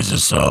 years or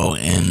so,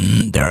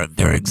 and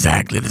they're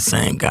exactly the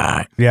same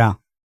guy. Yeah.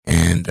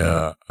 And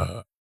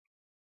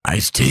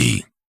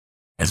Ice-T,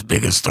 as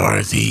big a star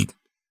as he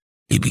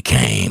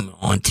became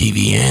on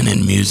TV and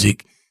in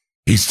music,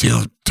 he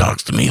still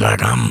talks to me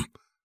like I'm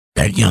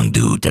that young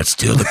dude that's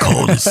still the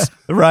coldest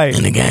right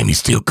in the game. He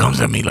still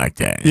comes at me like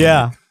that.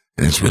 Yeah.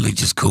 And it's really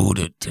just cool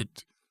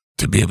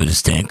to be able to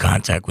stay in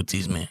contact with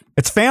these men.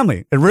 It's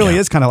family. It really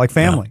is kind of like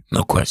family.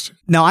 No question.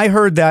 Now, I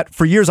heard that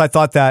for years I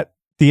thought that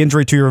the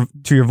injury to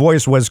your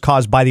voice was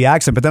caused by the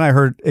accident, but then I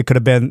heard it could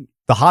have been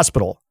the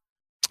hospital.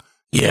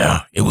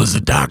 Yeah, it was the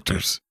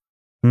doctors.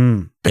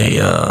 Mm. They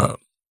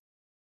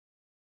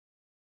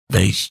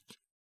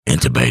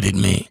intubated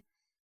me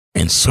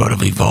and sort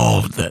of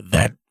evolved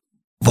that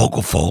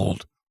vocal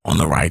fold on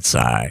the right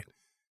side.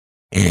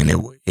 And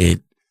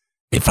it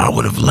if I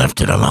would have left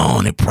it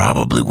alone, it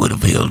probably would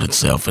have healed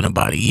itself in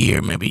about a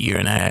year, maybe a year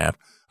and a half.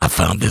 I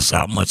found this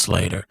out much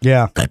later.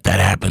 Yeah. That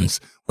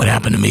happens. What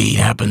happened to me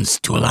happens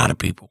to a lot of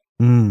people.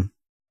 Mm.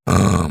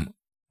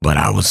 But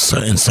I was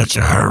in such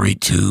a hurry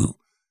to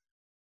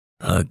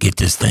get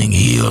this thing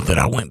healed that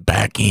I went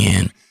back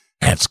in,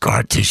 had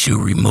scar tissue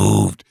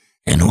removed,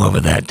 and whoever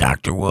that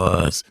doctor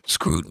was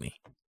screwed me.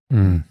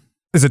 Mm.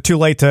 Is it too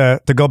late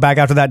to go back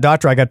after that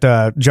doctor? I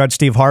got Judge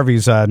Steve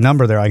Harvey's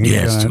number there.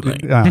 It's too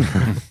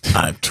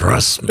late.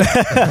 Trust me.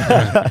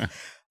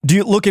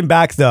 Looking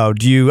back though,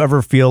 do you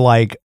ever feel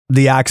like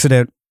the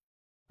accident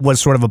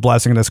was sort of a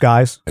blessing in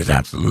disguise? It's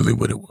absolutely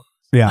what it was.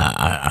 Yeah.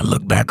 I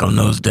look back on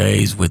those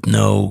days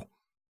without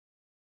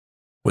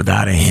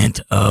a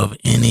hint of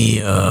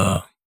any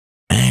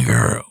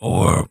anger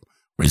or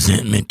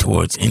resentment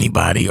towards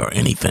anybody or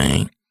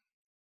anything.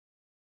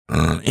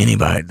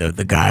 Anybody,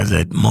 the guys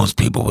that most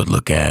people would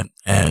look at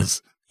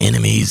as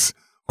enemies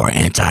or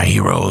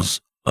anti-heroes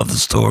of the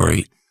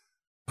story,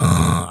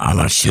 a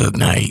la Suge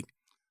Knight,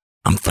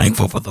 I'm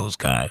thankful for those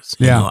guys.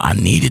 Yeah. I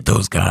needed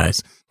those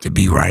guys to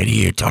be right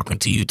here talking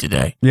to you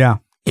today. Yeah.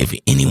 If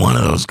any one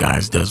of those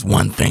guys does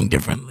one thing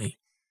differently,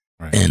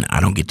 then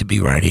I don't get to be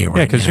right here right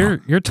now. Yeah, because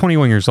you're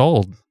 21 years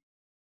old.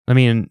 I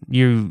mean,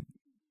 you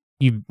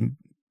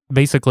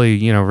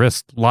basically,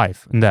 risked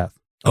life and death.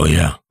 Oh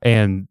yeah.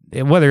 And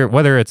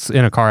whether it's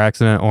in a car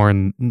accident or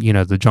in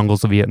the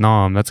jungles of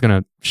Vietnam, that's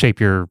going to shape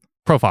your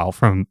profile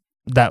from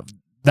that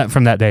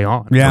day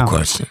on. Yeah. No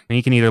question. And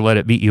you can either let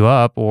it beat you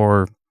up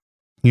or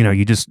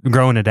you just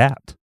grow and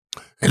adapt.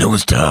 And it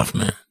was tough,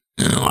 man.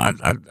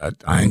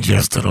 I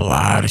ingested a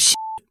lot of shit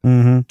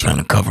trying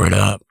to cover it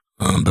up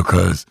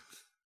because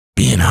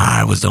being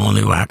high was the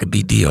only way I could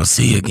be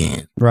D.O.C.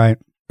 again. Right.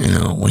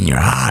 When you're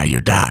high, you're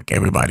Doc.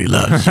 Everybody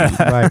loves you.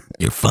 Right.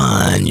 You're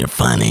fun. You're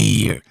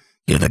funny.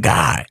 You're the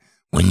guy.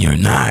 When you're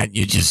not,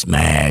 you're just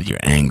mad. You're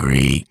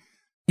angry.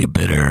 You're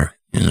bitter.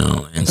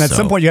 And at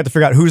some point, you have to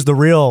figure out who's the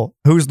real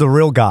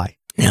guy.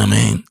 You know what I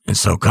mean? And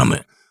so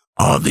coming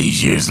all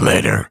these years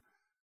later,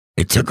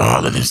 it took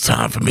all of this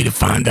time for me to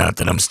find out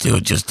that I'm still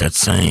just that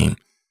same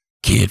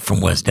kid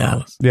from West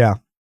Dallas. Yeah.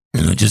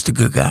 You know, just a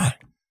good guy.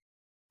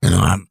 You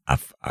know,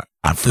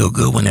 I feel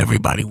good when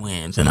everybody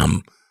wins, and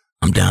I'm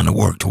down to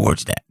work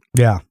towards that.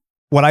 Yeah.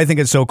 What I think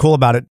is so cool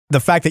about it, the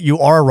fact that you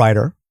are a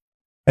writer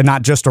and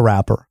not just a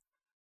rapper.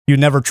 You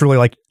never truly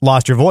like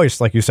lost your voice,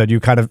 like you said. You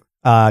kind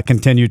of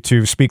continued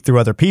to speak through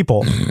other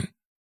people. Mm-hmm.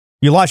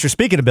 You lost your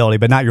speaking ability,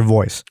 but not your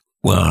voice.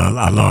 Well,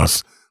 I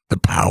lost the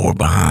power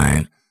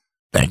behind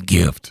that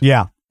gift.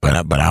 Yeah. But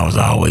I was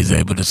always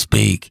able to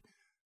speak.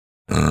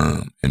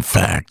 In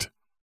fact,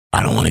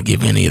 I don't want to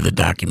give any of the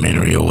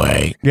documentary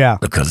away. Yeah.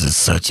 Because it's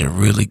such a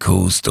really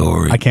cool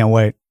story. I can't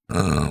wait.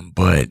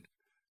 But,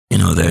 you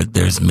know,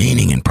 there's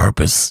meaning and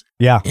purpose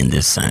in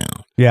this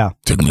sound. Yeah.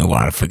 Took me a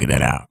while to figure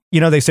that out. You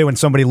know, they say when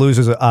somebody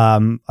loses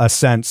a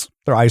sense,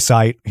 their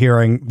eyesight,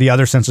 hearing, the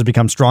other senses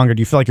become stronger.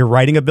 Do you feel like your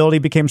writing ability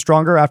became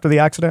stronger after the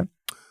accident?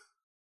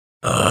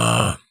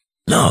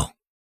 No.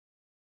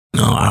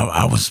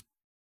 I was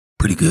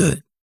pretty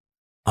good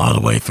all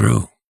the way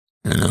through.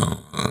 You know,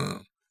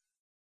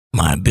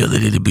 my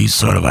ability to be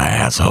sort of an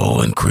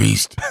asshole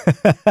increased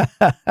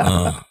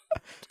a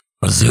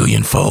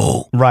zillion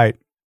fold. Right.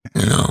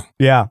 You know.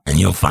 Yeah. And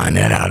you'll find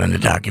that out in the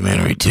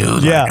documentary too.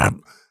 Yeah. Like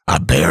I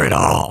bear it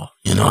all.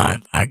 You know,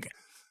 I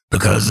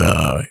because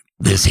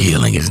this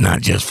healing is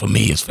not just for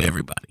me; it's for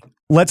everybody.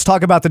 Let's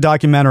talk about the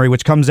documentary,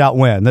 which comes out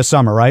when? This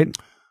summer, right?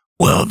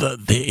 Well,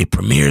 it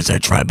premieres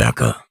at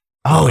Tribeca.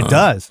 Oh, it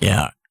does?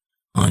 Yeah.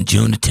 On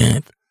June the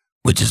 10th,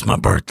 which is my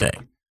birthday.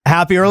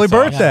 Happy early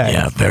birthday.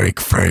 Yeah, very,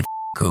 very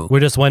cool.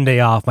 We're just one day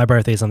off. My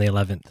birthday's on the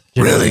 11th.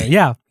 Really?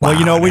 Yeah. Well,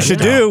 you know what we should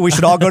do? We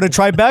should all go to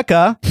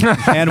Tribeca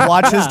and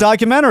watch his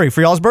documentary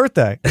for y'all's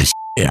birthday.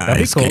 Yeah,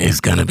 it's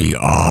going to be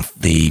off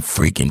the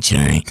freaking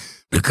chain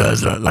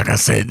because, like I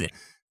said,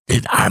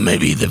 I may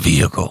be the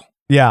vehicle.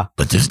 Yeah.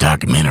 But this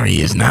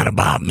documentary is not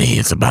about me.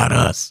 It's about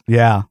us.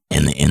 Yeah.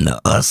 And the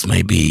us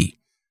may be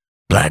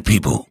black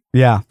people.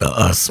 Yeah. The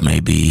us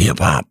may be hip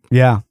hop.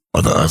 Yeah.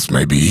 Or the us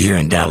may be here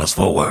in Dallas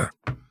Fort Worth.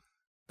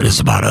 But it's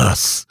about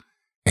us.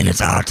 And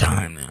it's our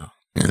time now.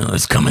 You know,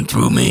 it's coming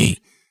through me.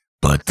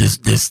 But this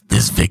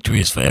victory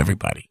is for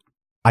everybody.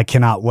 I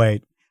cannot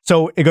wait.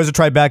 So it goes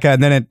to Tribeca,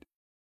 and then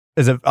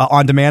is it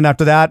on demand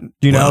after that?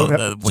 Do you know?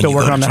 When still you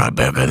working go to on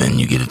that? Tribeca, then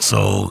you get it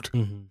sold.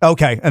 Mm-hmm.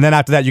 Okay, and then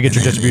after that, you get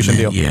your distribution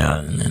deal.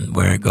 Yeah, and then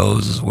where it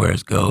goes is where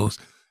it goes.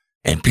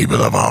 And people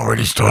have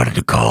already started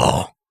to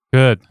call.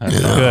 Good. You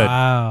know? Good.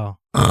 Wow.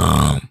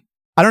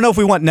 I don't know if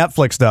we want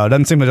Netflix, though. It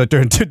doesn't seem like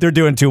they're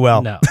doing too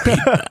well. No.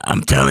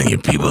 I'm telling you,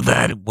 people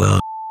that, well...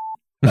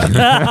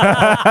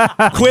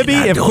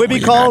 Quibi, if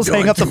Quibi calls,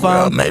 hang up the phone.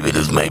 Well, maybe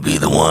this may be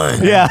the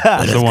one. Yeah.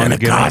 But it's the one to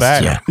get it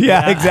back.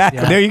 Yeah,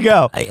 exactly. Yeah. There you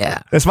go.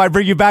 Yeah. This might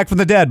bring you back from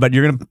the dead, but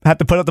you're going to have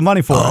to put up the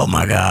money for it. Oh,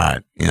 my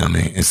God. You know what I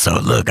mean? And so,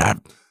 look, I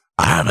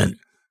haven't,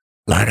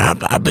 like,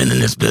 I've been in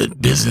this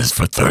business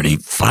for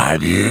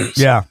 35 years.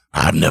 Yeah.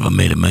 I've never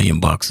made $1 million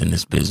in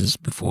this business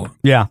before.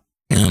 Yeah.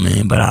 You know what I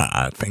mean? But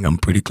I think I'm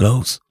pretty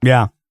close.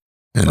 Yeah.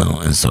 You know,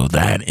 and so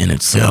that in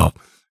itself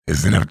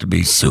is enough to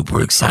be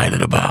super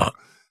excited about.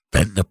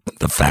 That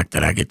the fact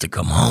that I get to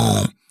come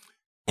home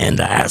and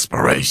the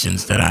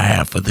aspirations that I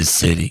have for this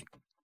city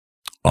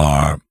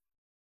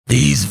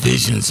these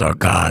visions are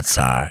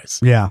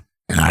God-sized. Yeah.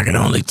 And I can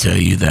only tell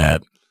you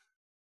that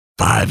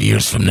 5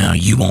 years from now,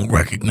 you won't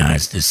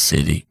recognize this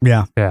city.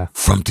 Yeah. Yeah.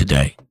 From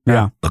today.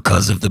 Yeah.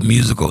 Because of the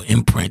musical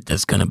imprint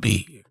that's going to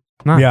be here.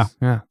 Nice. Yeah.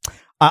 Yeah.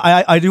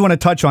 I do want to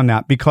touch on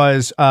that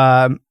because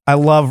I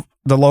love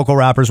the local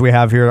rappers we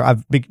have here.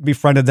 I've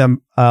befriended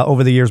them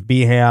over the years.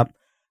 B-Hamp.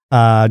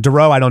 D.O.C.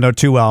 I don't know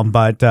too well,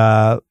 but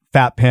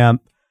Fat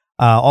Pimp,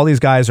 all these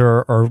guys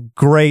are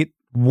great,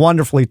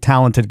 wonderfully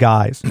talented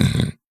guys.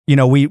 Mm-hmm. You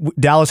know,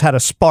 Dallas had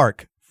a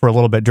spark for a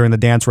little bit during the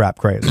dance rap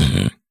craze,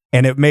 Mm-hmm.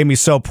 and it made me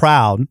so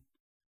proud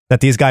that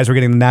these guys were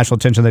getting the national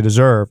attention they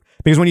deserve.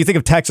 Because when you think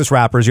of Texas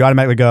rappers, you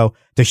automatically go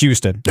to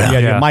Houston. Yeah.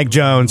 You got Mike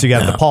Jones, you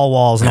got the Paul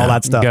Walls, and all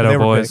that stuff. Ghetto They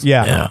were Boys. big.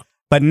 Yeah.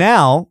 But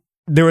now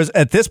there was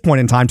at this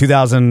point in time,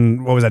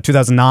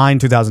 2009,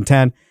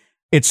 2010.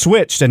 It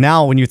switched, and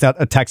now when you thought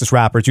of Texas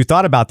rappers, you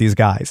thought about these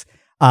guys.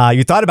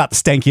 You thought about the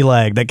Stanky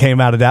Leg that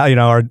came out of that,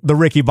 or the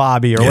Ricky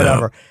Bobby or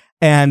whatever.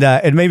 And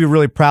it made me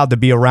really proud to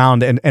be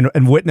around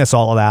and witness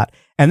all of that.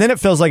 And then it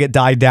feels like it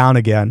died down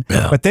again.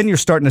 Yeah. But then you're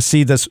starting to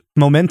see this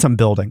momentum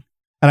building.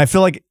 And I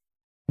feel like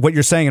what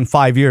you're saying in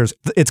 5 years,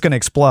 it's going to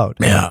explode.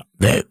 Yeah.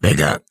 They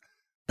got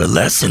the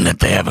lesson that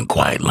they haven't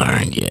quite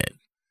learned yet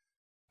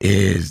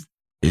is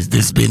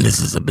this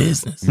business is a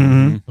business.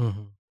 Mm-hmm.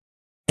 Mm-hmm.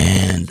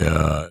 And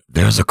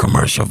there's a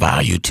commercial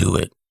value to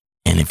it.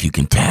 And if you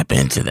can tap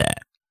into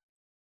that,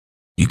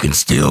 you can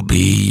still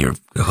be your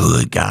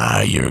hood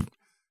guy, your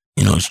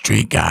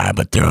street guy,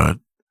 but there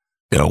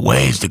are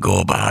ways to go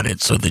about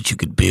it so that you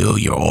could build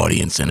your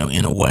audience in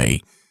a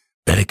way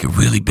that it could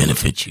really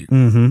benefit you.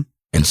 Mm-hmm.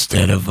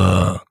 Instead of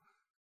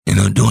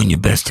doing your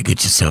best to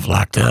get yourself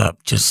locked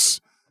up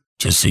just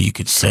so you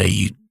could say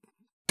you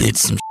did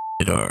some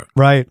shit or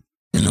right.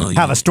 You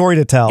have a story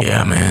to tell.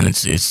 Yeah, man.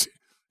 It's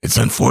it's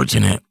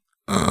unfortunate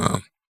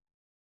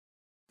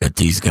that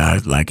these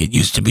guys, like it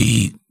used to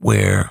be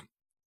where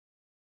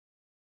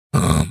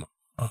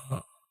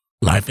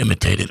life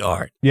imitated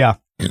art. Yeah.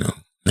 You know,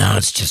 now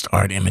it's just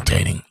art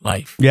imitating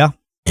life. Yeah.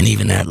 And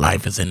even that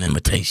life is an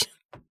imitation.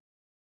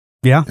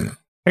 Yeah. You know?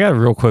 I got a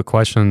real quick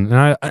question,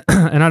 and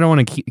I don't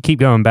want to keep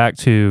going back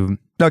to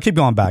keep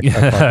going back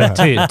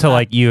to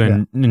like you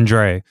and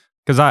Dre,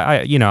 because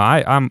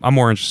I'm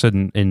more interested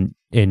in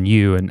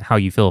you and how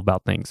you feel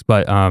about things.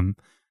 But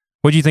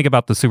what do you think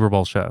about the Super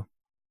Bowl show?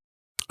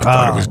 I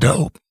thought it was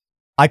dope.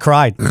 I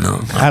cried. You know,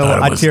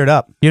 I teared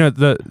up. You know,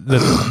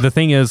 the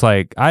thing is,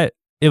 like,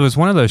 it was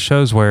one of those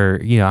shows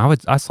where, you know,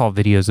 I saw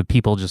videos of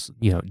people just,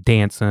 you know,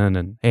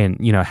 dancing and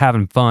you know,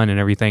 having fun and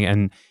everything,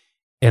 and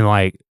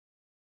like,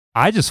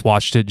 I just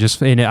watched it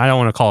and I don't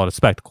want to call it a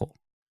spectacle,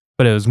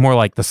 but it was more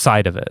like the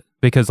sight of it,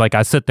 because like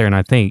I sit there and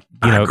I think,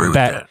 you know,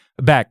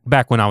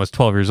 back when I was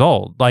 12 years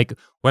old, like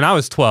when I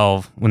was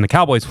 12, when the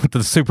Cowboys went to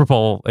the Super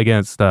Bowl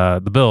against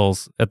the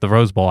Bills at the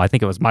Rose Bowl, I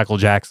think it was Michael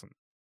Jackson.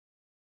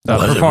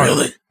 Was it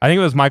really? I think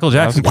it was Michael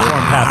Jackson performed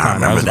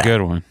halftime. That was a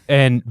good one.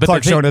 But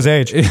Clark showed his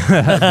age.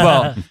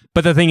 Well,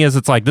 but the thing is,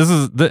 it's like, this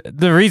is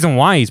the reason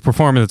why he's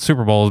performing at the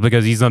Super Bowl is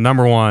because he's the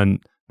number one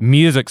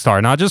music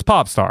star, not just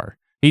pop star.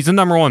 He's the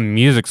number one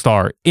music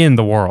star in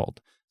the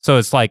world. So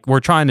it's like we're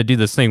trying to do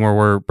this thing where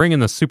we're bringing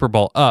the Super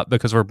Bowl up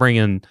because we're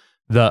bringing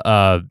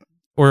we're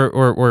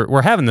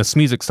having this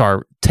music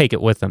star take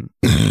it with him.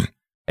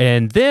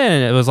 And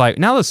then it was like,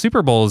 now the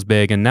Super Bowl is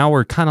big, and now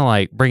we're kind of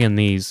like bringing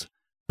these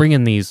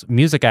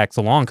music acts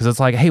along, because it's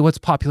like, hey, what's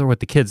popular with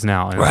the kids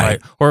now? And right.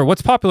 Like, or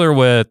what's popular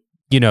with,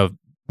 you know,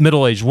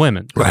 middle-aged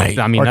women? Right.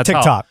 I mean, or that's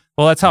TikTok.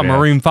 That's how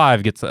Maroon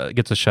 5 gets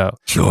a show.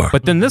 Sure.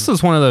 But then this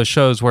is one of those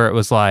shows where it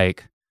was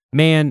like,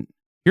 man,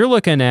 you're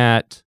looking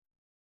at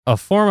a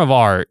form of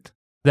art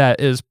that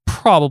is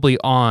probably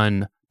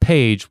on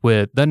page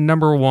with the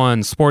number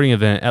one sporting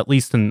event, at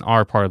least in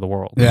our part of the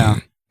world. Yeah.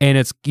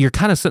 And you're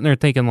kind of sitting there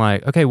thinking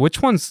like, okay,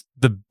 which one's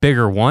the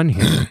bigger one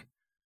here?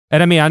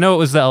 And I mean, I know it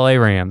was the LA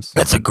Rams.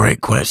 That's a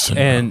great question.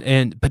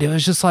 But it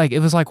was just like, it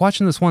was like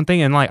watching this one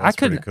thing, and like I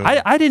couldn't, cool.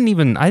 I didn't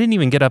even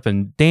get up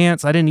and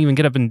dance. I didn't even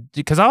get up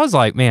because I was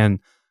like,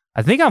 man,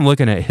 I think I'm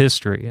looking at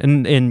history.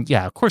 And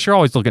yeah, of course you're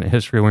always looking at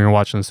history when you're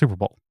watching the Super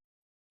Bowl.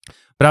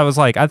 But I was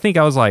like,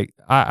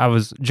 I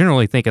was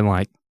generally thinking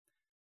like,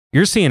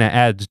 you're seeing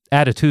an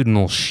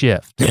attitudinal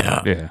shift.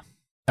 Yeah. Yeah.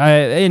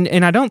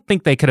 And I don't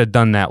think they could have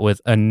done that with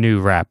a new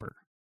rapper.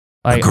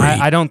 Like,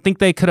 I don't think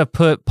they could have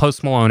put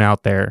Post Malone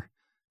out there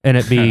and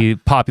it be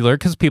popular,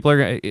 because people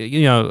are,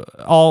 you know,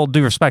 all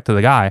due respect to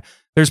the guy,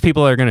 there's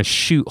people that are going to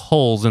shoot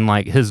holes in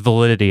like his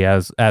validity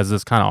as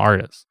this kind of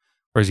artist.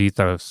 Whereas you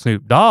throw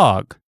Snoop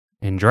Dogg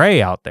and Dre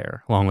out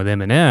there along with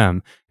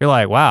Eminem, you're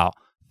like, wow,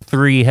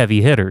 3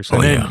 heavy hitters.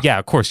 And then,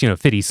 of course, you know,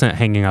 50 Cent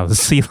hanging out of the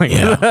ceiling.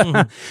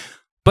 Yeah.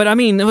 But I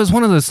mean, it was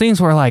one of those things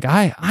where like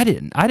I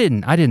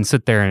didn't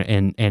sit there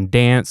and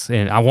dance,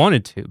 and I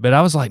wanted to, but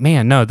I was like,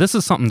 man, no, this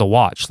is something to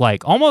watch.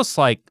 Like almost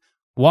like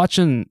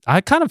watching. I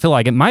kind of feel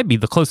like it might be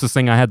the closest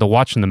thing I had to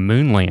watching the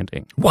moon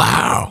landing.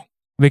 Wow.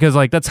 Because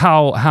like that's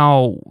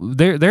how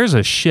there's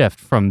a shift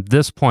from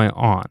this point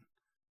on,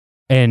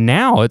 and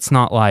now it's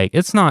not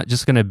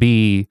just going to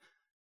be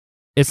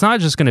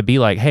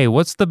like, hey,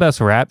 what's the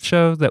best rap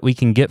show that we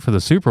can get for the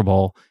Super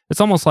Bowl?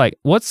 It's almost like,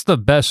 what's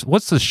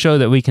the show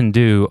that we can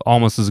do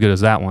almost as good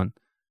as that one?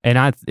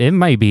 And it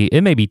may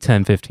be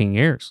 10, 15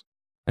 years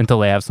until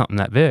they have something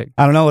that big.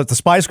 I don't know. If the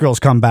Spice Girls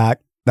come back,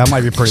 that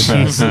might be pretty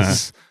bad.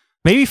 Jesus.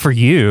 Maybe for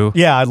you.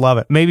 Yeah, I'd love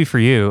it. Maybe for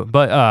you.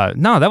 But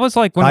no, that was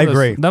like I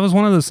agree. That was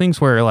one of those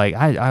things where like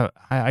I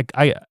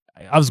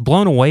was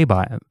blown away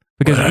by it.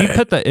 Because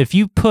if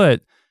you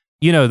put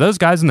you know, those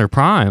guys in their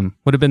prime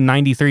would have been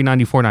 93,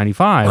 94,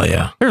 95. Oh,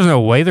 yeah. There's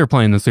no way they're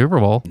playing the Super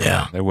Bowl.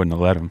 Yeah. They wouldn't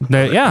have let them.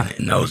 Yeah.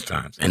 In those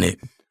times. And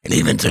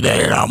even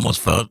today, it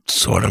almost felt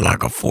sort of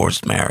like a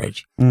forced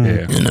marriage.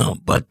 Yeah. You know,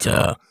 but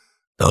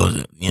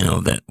those, you know,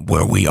 that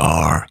where we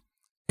are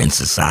in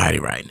society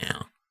right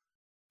now,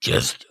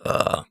 just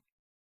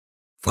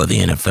for the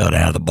NFL to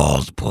have the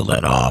balls to pull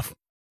that off,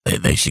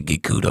 they should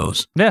get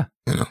kudos. Yeah.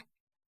 You know?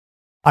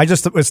 I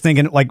just was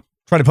thinking, like,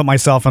 try to put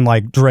myself in,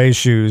 like, Dre's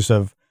shoes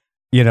of,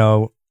 you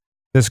know,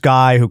 this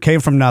guy who came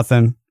from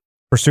nothing,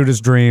 pursued his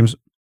dreams,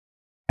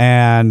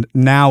 and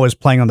now is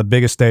playing on the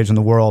biggest stage in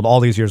the world all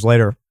these years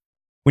later.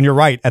 When you're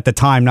right, at the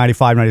time,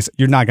 95, 96,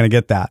 you're not going to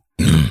get that.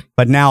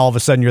 But now all of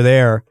a sudden you're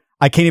there.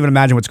 I can't even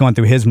imagine what's going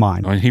through his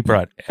mind. I mean, he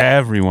brought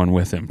everyone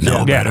with him.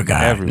 No better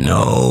guy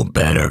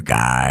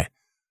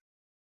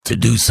to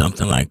do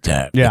something like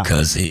that. Yeah.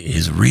 Because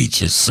his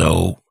reach is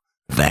so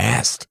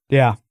vast.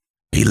 Yeah.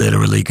 He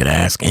literally could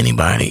ask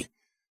anybody,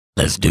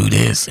 let's do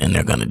this, and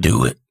they're going to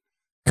do it.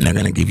 And they're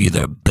going to give you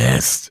their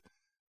best.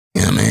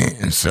 You know what I mean?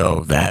 And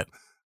so that,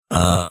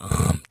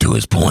 to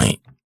his point,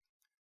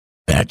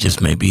 that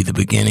just may be the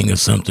beginning of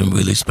something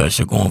really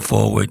special going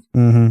forward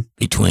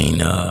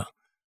between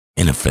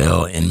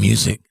NFL and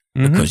music.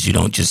 Because you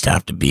don't just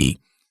have to be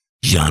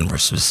genre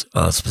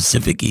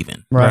specific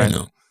even. Right. You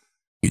know,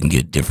 you can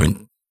get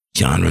different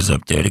genres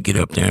up there to get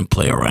up there and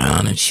play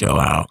around and show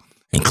how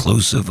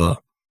inclusive a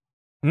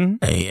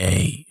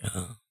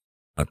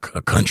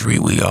country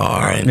we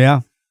are,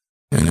 and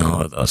you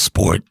know, a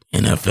sport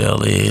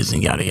NFL is,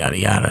 and yada yada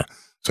yada.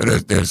 So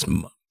there's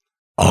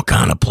all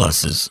kind of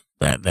pluses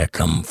that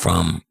come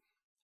from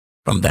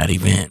that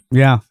event.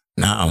 Yeah.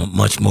 Now,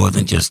 much more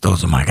than just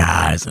those are my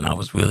guys, and I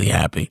was really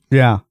happy.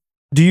 Yeah.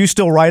 Do you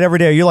still write every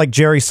day? Are you like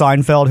Jerry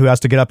Seinfeld, who has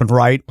to get up and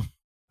write,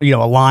 you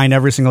know, a line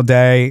every single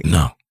day?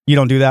 No. You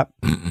don't do that?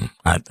 Mm-mm.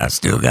 I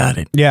still got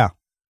it. Yeah.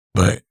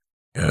 But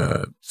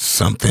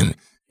something,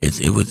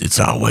 it's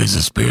always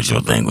a spiritual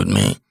thing with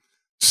me.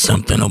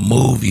 Something will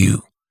move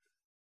you.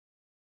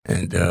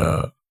 And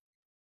I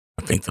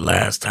think the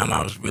last time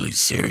I was really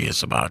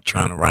serious about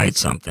trying to write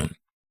something,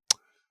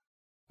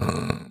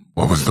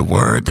 what was the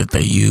word that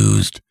they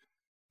used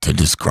to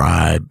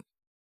describe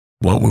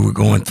what we were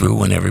going through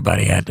when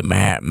everybody had to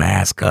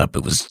mask up?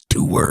 It was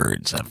 2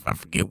 words. I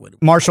forget what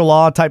it was. Martial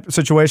law type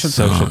situation?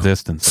 Social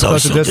distancing.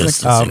 Social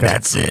distancing, oh, okay.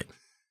 That's it.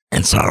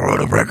 And so I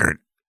wrote a record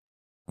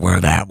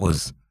where that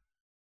was,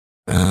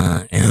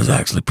 and it was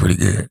actually pretty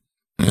good.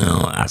 You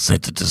know, I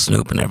sent it to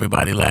Snoop and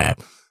everybody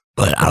laughed.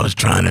 But I was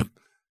trying to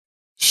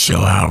show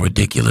how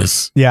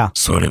ridiculous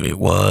sort of it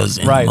was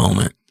in the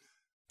moment.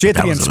 So you have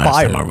to be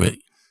inspired.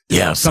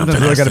 Something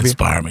really has got to to be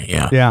inspire me.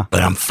 Yeah.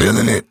 But I'm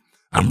feeling it.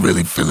 I'm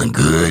really feeling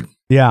good.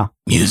 Yeah.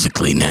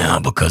 Musically now,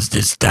 because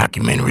this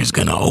documentary is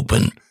going to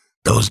open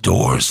those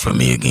doors for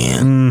me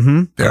again.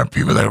 Mm-hmm. There are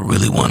people that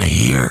really want to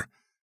hear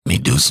me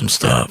do some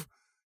stuff,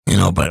 you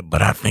know,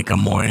 but I think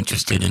I'm more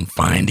interested in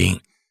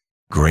finding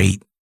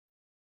great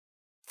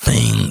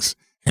things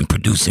and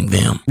producing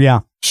them.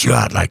 Yeah. Sure,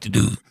 I'd like to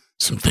do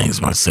some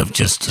things myself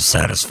just to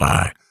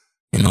satisfy,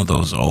 you know,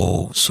 those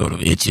old sort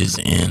of itches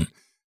in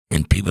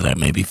people that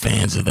may be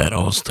fans of that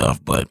old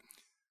stuff. But,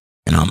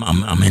 you know,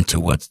 I'm into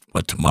what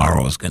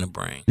tomorrow is going to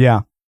bring.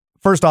 Yeah.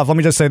 First off, let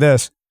me just say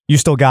this. You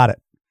still got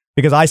it.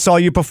 Because I saw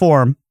you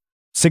perform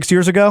 6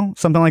 years ago,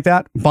 something like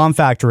that. Bomb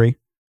Factory.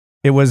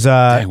 It was...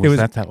 was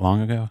that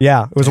long ago?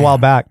 Yeah, it was a while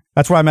back.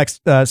 That's where I met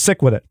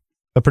Sick with it,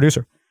 the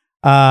producer.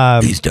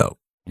 He's dope.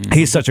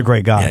 He's such a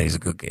great guy. Yeah, he's a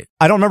good kid.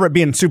 I don't remember it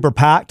being super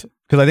packed,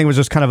 because I think it was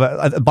just kind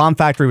of a Bomb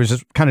Factory was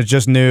just kind of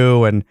just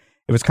new, and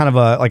it was kind of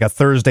like a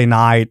Thursday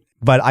night.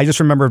 But I just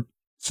remember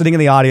sitting in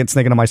the audience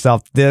thinking to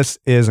myself, this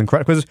is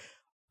incredible. Because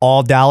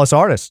all Dallas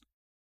artists.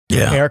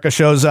 Yeah. Erica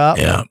shows up.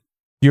 Yeah.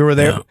 You were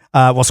there.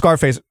 Yeah. Well,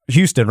 Scarface,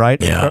 Houston,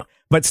 right? Yeah.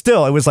 But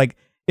still, it was like,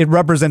 it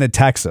represented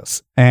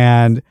Texas.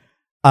 And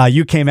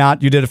you came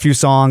out, you did a few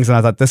songs, and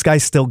I thought, this guy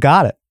still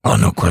got it. Oh,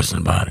 no question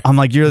about it. I'm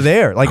like, you're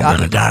there. Like, I'm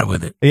going to die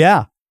with it.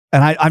 Yeah.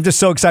 And I'm just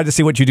so excited to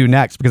see what you do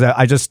next, because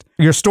I just,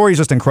 your story is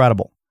just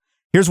incredible.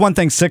 Here's one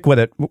thing, Sick with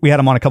it. We had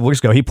him on a couple weeks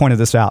ago. He pointed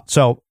this out.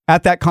 So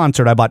at that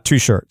concert, I bought 2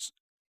 shirts.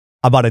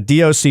 I bought a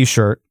D.O.C.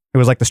 shirt. It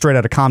was like the Straight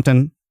Outta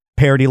Compton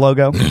parody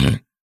logo. Mm-hmm.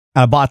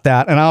 I bought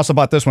that. And I also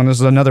bought this one. This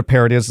is another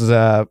parody. This is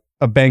a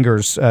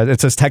Bangers. It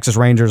says Texas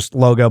Rangers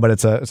logo, but it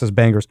says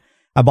Bangers.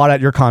 I bought it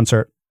at your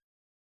concert.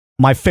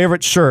 My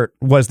favorite shirt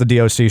was the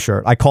D.O.C.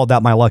 shirt. I called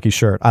that my lucky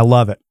shirt. I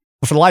love it.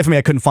 For the life of me,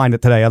 I couldn't find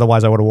it today.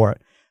 Otherwise, I would have wore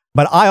it.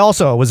 But I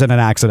also was in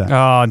an accident.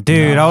 Oh,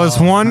 dude, I was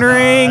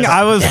wondering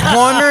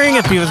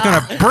if he was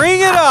going to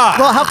bring it up.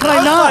 Well, how can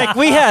I not? Like,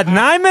 we had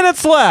 9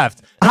 minutes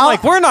left. I'm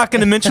like, we're not going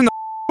to mention the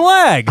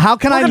leg. How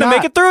can I not? We're going to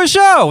make it through a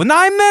show.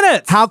 9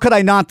 minutes. How could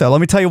I not, though? Let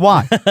me tell you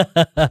why.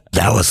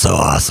 That was so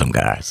awesome,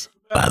 guys.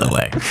 By the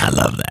way, I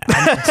love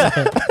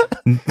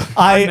that.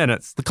 9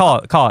 minutes.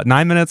 Call it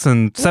 9 minutes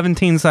and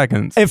 17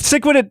 seconds. If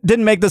Sick with It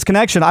didn't make this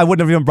connection, I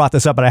wouldn't have even brought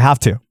this up, but I have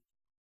to.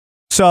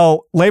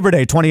 So, Labor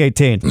Day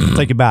 2018,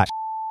 take you back.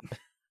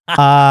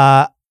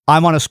 I'm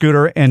on a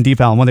scooter in Deep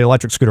Ellum, one of the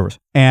electric scooters.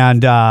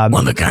 And one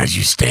of the guys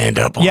you stand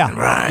up on,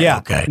 right? Yeah.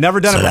 Okay. Never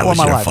done it before in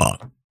my life.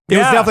 Fault. It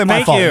was definitely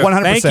my fault.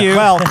 100%. Thank you.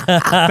 Well,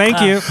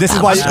 thank you. This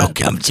is why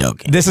I'm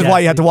joking. This is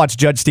why you have to watch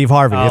Judge Steve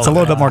Harvey. It's a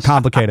little bit more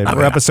complicated.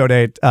 We're episode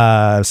 8,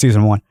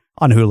 season 1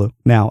 on Hulu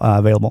now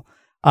available.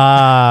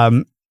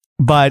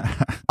 But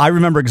I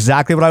remember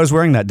exactly what I was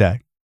wearing that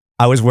day.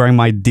 I was wearing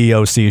my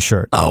D.O.C.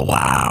 shirt. Oh,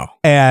 wow.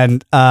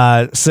 And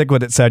Sick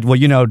with It said, well,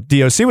 you know,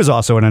 D.O.C. was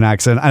also in an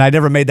accident, and I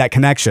never made that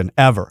connection,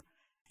 ever.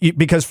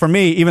 Because for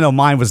me, even though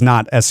mine was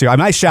not as serious, I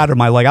mean, I shattered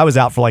my leg. I was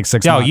out for like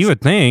 6 months. You would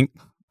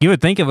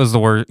think it was the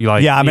worst.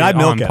 Like, yeah, I mean, I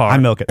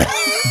milk it.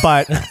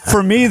 But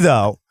for me,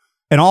 though,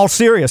 in all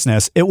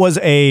seriousness, it was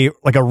a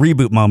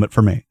reboot moment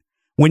for me.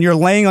 When you're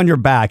laying on your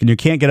back and you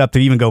can't get up to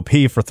even go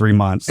pee for 3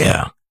 months.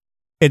 Yeah.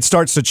 It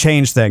starts to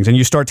change things, and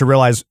you start to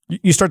realize,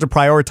 you start to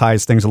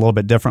prioritize things a little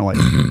bit differently.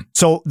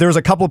 So there's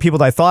a couple of people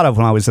that I thought of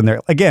when I was in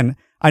there. Again,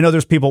 I know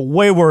there's people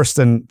way worse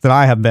than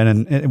I have been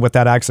in with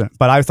that accident,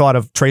 but I thought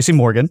of Tracy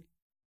Morgan,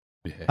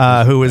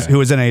 who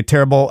was in a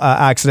terrible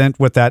accident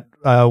with that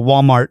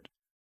Walmart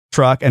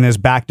truck and is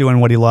back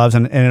doing what he loves.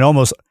 And it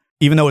almost,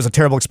 even though it was a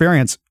terrible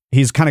experience,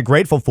 he's kind of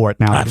grateful for it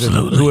now.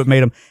 Absolutely. Who it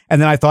made him. And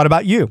then I thought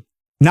about you,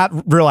 not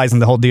realizing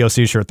the whole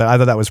D.O.C. shirt. That I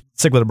thought that was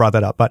Sick with It brought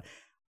that up, but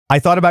I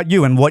thought about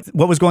you and what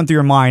was going through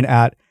your mind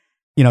at,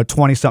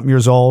 20 something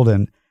years old,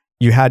 and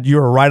you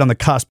were right on the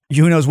cusp.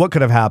 Who knows what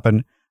could have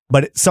happened,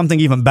 but something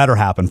even better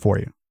happened for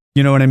you.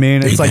 You know what I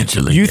mean? It's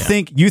Eventually,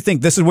 like you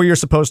think this is where you're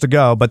supposed to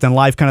go, but then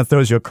life kind of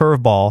throws you a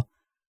curveball.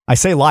 I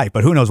say life,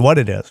 but who knows what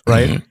it is,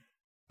 right? Mm-hmm.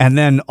 And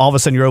then all of a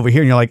sudden you're over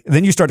here and you're like,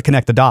 then you start to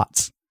connect the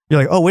dots. You're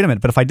like, oh, wait a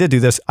minute, but if I did do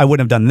this, I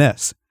wouldn't have done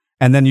this.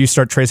 And then you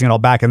start tracing it all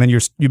back, and then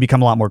you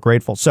become a lot more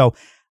grateful. So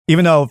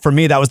even though for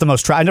me that was the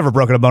most, I never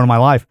broken a bone in my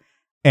life,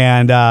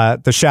 and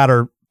to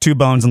shatter 2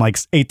 bones in like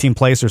 18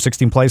 places or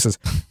 16 places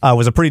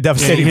was a pretty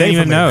devastating day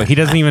for me. He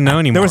doesn't even know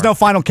anymore. There was no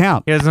final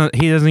count. He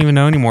doesn't even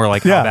know anymore how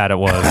bad it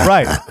was.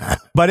 Right.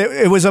 But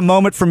it was a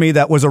moment for me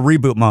that was a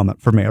reboot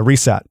moment for me, a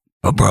reset.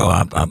 But bro,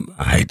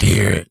 I hate to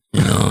hear it.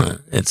 You know,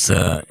 it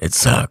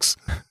sucks.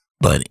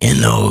 But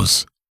in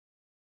those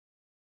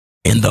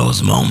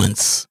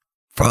moments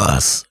for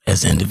us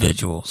as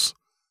individuals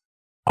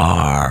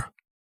are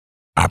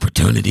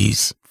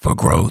opportunities for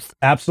growth.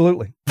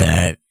 Absolutely.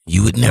 That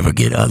you would never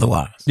get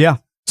otherwise. Yeah.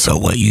 So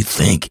what you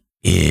think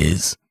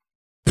is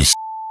the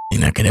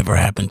thing that could ever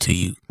happen to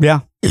you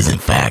is in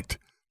fact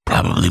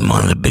probably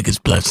one of the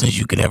biggest blessings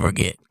you could ever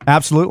get.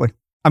 Absolutely.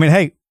 I mean,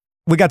 hey,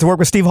 we got to work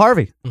with Steve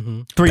Harvey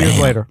 3 years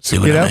later. See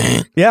what I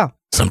mean? Yeah.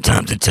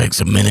 Sometimes it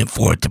takes a minute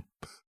for it to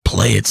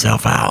play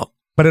itself out.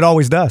 But it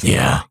always does.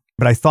 Yeah.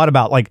 But I thought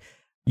about like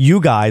you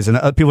guys and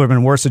people who have been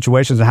in worse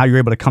situations and how you're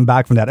able to come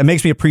back from that. It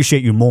makes me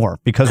appreciate you more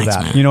because of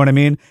that. Man. You know what I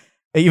mean?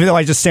 Even though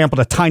I just sampled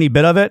a tiny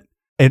bit of it,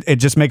 it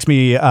just makes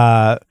me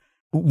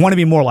want to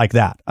be more like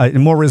that,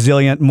 more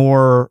resilient,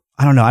 more,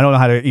 I don't know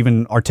how to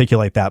even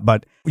articulate that,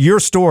 but your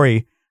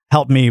story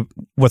helped me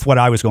with what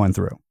I was going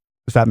through,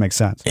 if that makes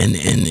sense.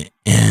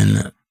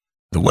 And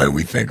the way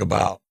we think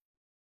about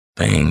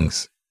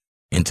things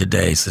in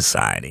today's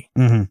society,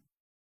 the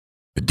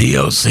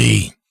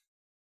D.O.C.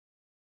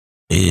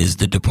 is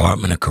the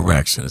Department of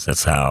Corrections.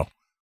 That's how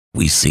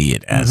we see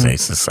it as a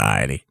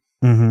society.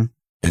 And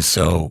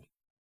so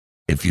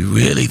if you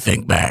really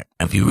think back,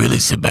 if you really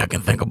sit back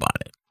and think about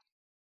it,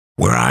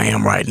 where I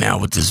am right now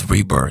with this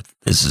rebirth,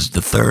 this is the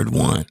 3rd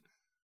one.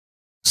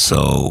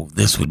 So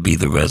this would be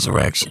the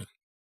resurrection,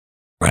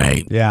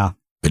 right? Yeah.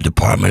 The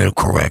Department of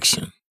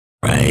Correction,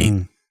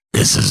 right?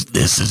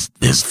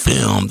 This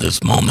film,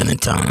 this moment in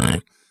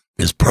time,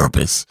 this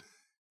purpose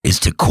is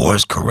to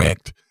course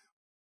correct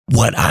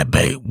what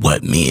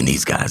me and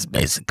these guys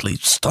basically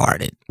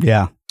started.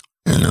 Yeah.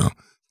 You know,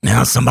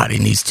 now somebody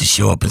needs to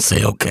show up and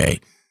say, okay,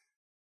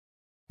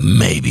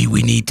 maybe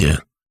we need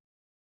to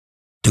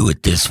do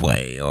it this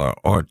way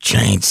or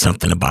change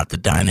something about the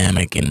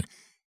dynamic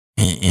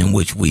in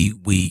which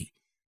we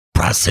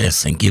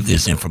process and give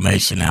this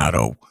information out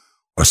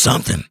or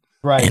something.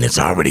 Right. And it's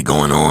already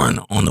going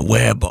on the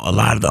web. A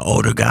lot of the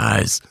older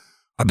guys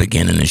are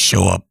beginning to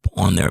show up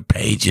on their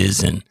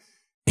pages and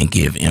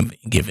give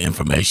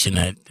information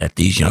that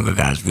these younger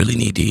guys really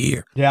need to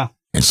hear. Yeah.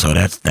 And so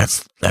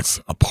that's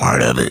a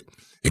part of it.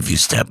 If you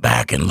step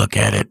back and look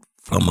at it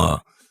from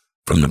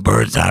the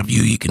bird's eye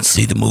view, you can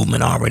see the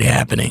movement already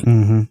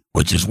happening,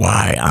 which is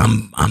why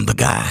I'm the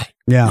guy.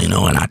 Yeah. You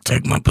know, and I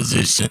take my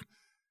position.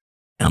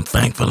 I'm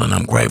thankful and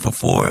I'm grateful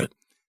for it.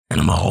 And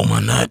I'm going to hold my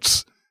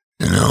nuts,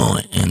 you know,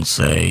 and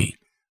say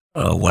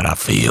what I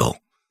feel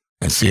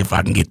and see if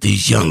I can get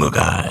these younger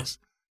guys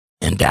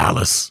in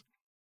Dallas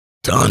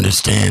to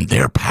understand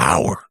their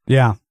power.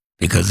 Yeah.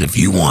 Because if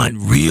you want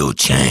real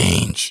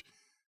change,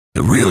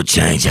 the real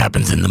change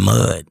happens in the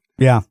mud.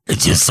 Yeah. It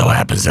just so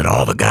happens that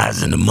all the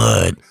guys in the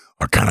mud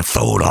are kind of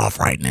throwed off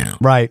right now.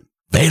 Right.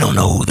 They don't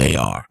know who they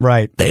are.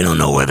 Right. They don't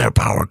know where their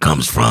power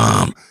comes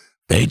from.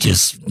 They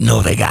just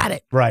know they got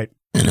it. Right.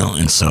 You know,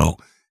 and so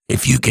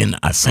if you can,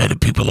 I say to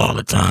people all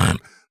the time,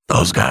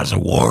 those guys are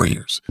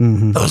warriors.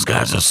 Those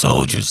guys are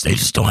soldiers. They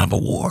just don't have a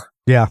war.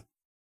 Yeah.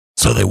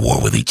 So they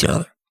war with each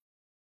other.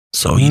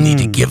 So you need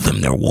to give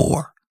them their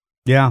war.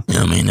 Yeah. You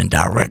know what I mean? And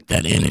direct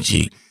that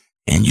energy,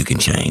 and you can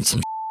change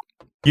some.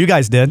 You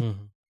guys did.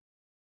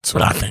 That's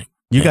what I think.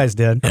 You guys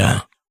did.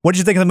 Yeah. What did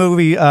you think of the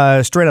movie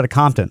Straight Outta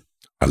Compton?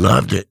 I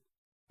loved it.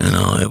 You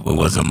know, it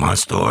wasn't my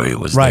story. It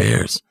was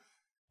theirs.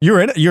 You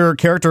were in it? Your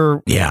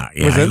character? Yeah,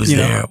 he was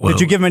there. Well,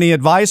 did you give him any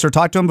advice or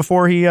talk to him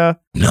before he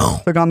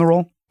took on the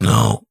role?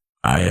 No.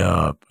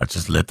 I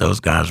just let those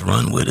guys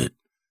run with it.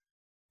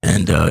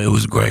 And it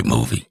was a great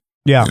movie.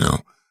 Yeah. You know.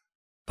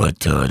 But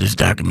this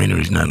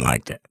documentary is nothing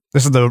like that.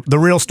 This is the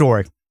real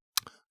story.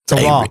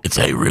 It's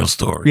a real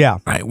story. Yeah.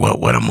 Right.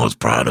 What I'm most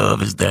proud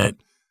of is that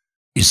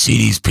you see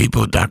these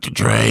people, Dr.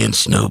 Dre and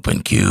Snoop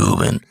and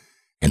Cube, and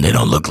they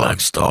don't look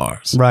like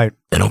stars. Right.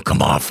 They don't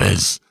come off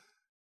as,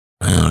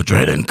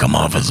 Dre didn't come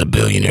off as a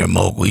billionaire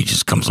mogul. He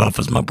just comes off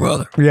as my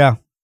brother. Yeah.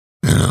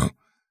 You know,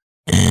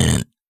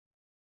 and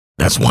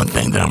that's one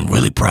thing that I'm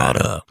really proud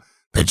of,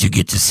 that you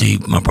get to see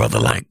my brother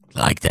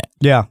like that.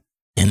 Yeah.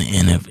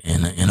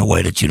 In a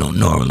way that you don't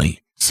normally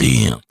see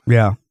him.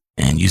 Yeah.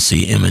 And you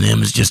see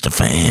Eminem is just a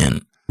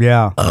fan.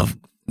 Yeah. Of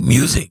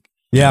music.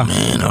 Yeah.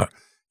 Man, or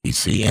you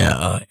see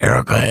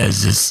Erica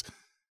as this.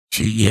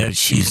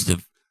 She's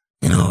the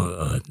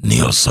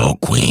neo soul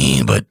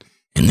queen, but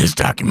in this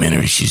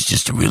documentary, she's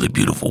just a really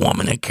beautiful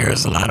woman that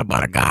cares a lot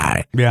about a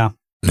guy. Yeah.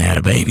 And they had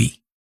a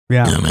baby.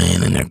 Yeah. You know what I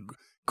mean? And they're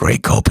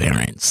great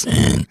co-parents,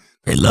 and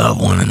they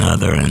love one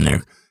another, and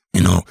they're,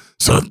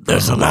 so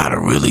there's a lot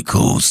of really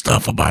cool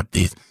stuff about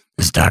this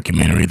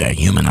documentary that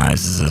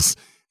humanizes us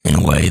in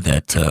a way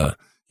that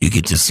you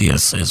get to see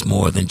us as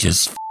more than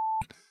just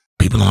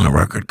people on a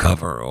record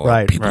cover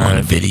or people on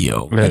a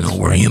video.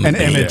 We're human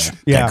beings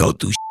that go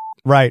through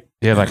Right.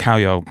 Yeah, like how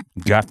y'all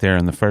got there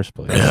in the first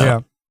place.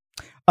 Yeah.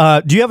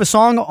 Do you have a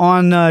song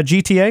on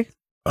GTA?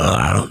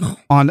 I don't know.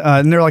 On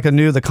isn't there like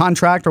The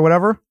Contract or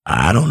whatever?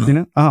 I don't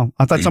know. Oh,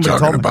 I thought somebody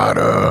told me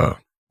about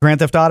Grand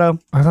Theft Auto.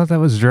 I thought that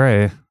was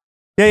Dre.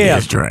 Yeah.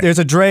 It's Dre. There's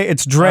a Dre.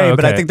 It's Dre, Oh,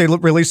 but I okay. think they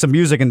released some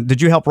music. And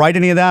did you help write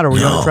any of that, or were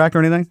you on the track or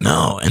anything?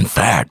 No. In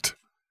fact,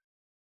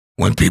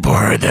 when people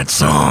heard that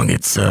song,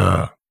 it's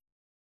how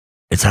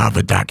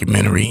the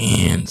documentary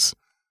ends.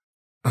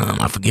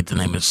 I forget the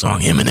name of the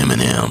song. Him and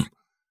Eminem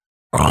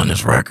are on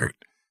this record,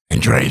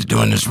 and Dre's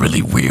doing this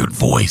really weird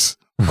voice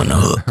on the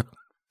hook,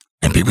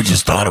 and people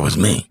just thought it was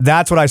me.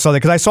 That's what I saw there,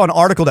 because I saw an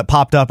article that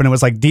popped up and it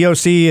was like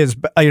D.O.C. is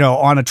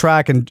on a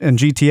track in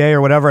GTA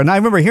or whatever, and I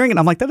remember hearing it and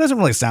I'm like, that doesn't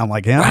really sound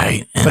like him.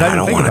 Right, and but I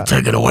don't want to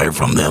take it away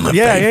from them. If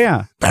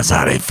yeah. That's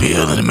how they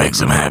feel and it makes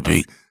them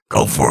happy.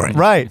 Go for it.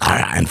 Right.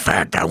 In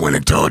fact, I went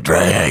and told Dre,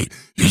 hey,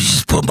 you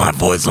just put my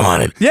voice on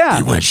it. Yeah.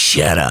 He went,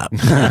 shut up.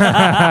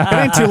 It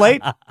ain't too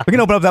late. We can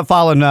open up that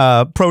file in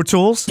Pro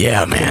Tools.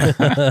 Yeah, man.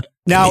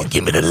 Now,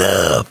 give me the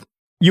love.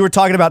 You were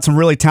talking about some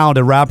really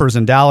talented rappers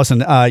in Dallas,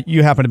 and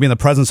you happen to be in the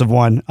presence of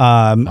one.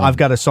 I've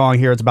got a song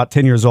here. It's about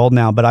 10 years old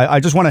now, but I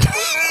just want to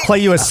play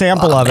you a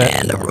sample of it.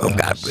 Man, the room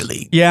got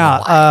really...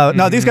 Yeah.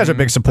 No, these guys are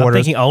big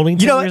supporters. I'm thinking only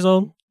 10 years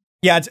old?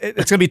 Yeah, it's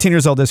going to be 10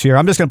 years old this year.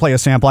 I'm just going to play a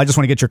sample. I just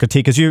want to get your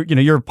critique, because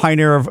you're a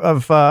pioneer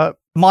of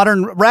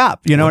modern rap.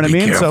 You know what I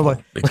mean? Careful,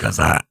 because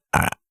I'm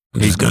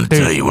just going to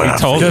tell you what I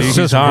told feel. you.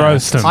 Just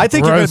roast him. I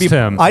think you're going Roast to be.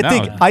 him.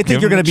 I think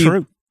you're going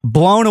to be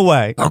blown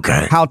away.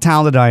 Okay. How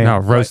talented I am. No,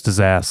 roast his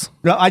ass.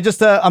 No, I'm just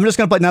going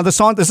to play now. The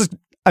song.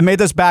 I made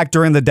this back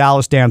during the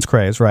Dallas dance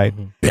craze, right?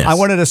 Yes. I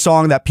wanted a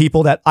song that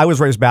people that I was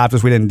raised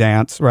Baptist, we didn't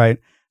dance, right?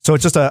 So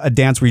it's just a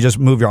dance where you just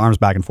move your arms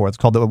back and forth. It's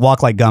called the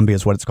Walk Like Gumby,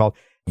 is what it's called.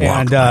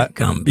 Walk Like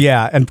Gumby.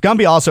 Yeah, and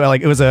Gumby also,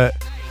 like,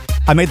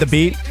 I made the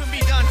beat.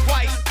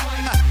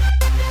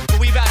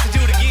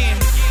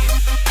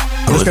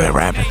 Who's that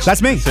rapping?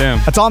 That's me.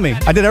 That's all me.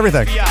 I did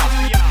everything.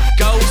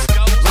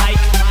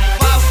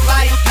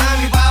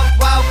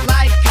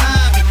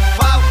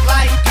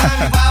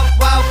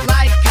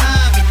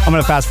 I'm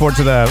gonna fast forward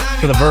to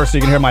the verse so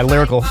you can hear my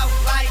lyrical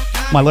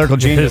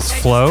genius.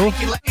 His flow.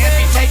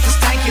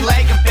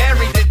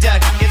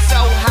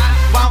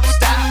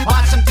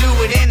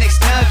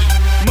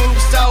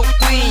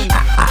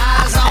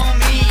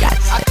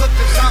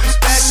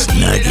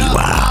 Snuggy,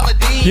 wow.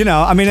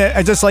 I mean,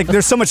 I just like,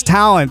 there's so much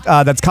talent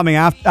that's coming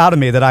out of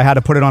me that I had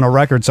to put it on a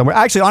record somewhere.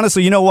 Actually,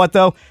 honestly, you know what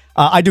though?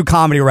 I do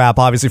comedy rap,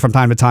 obviously, from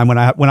time to time when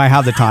I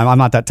have the time. I'm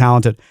not that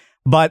talented,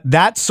 but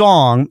that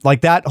song,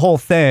 like that whole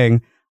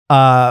thing,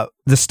 the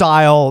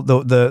style,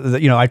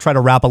 the I try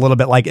to rap a little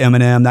bit like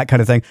Eminem, that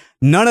kind of thing.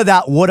 None of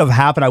that would have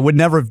happened. I would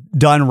never have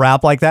done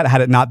rap like that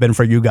had it not been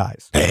for you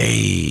guys.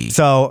 Hey.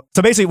 So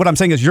basically, what I'm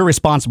saying is you're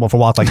responsible for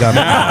Walk Like Gumby.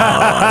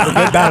 The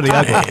good, bad, or the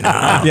ugly.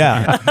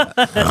 Yeah.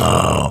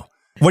 Oh.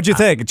 What'd you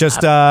think?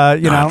 Just I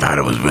thought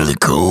it was really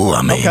cool.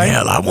 I mean,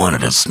 hell, I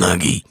wanted a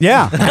Snuggie.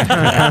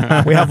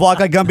 Yeah. We have Walk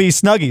Like Gumby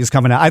Snuggies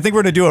coming out. I think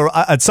we're going to do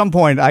at some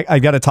point, I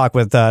got to talk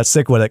with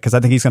Sick with it, because I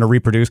think he's going to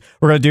reproduce.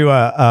 We're going to do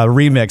a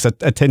remix, a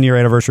 10-year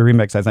anniversary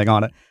remix, I think,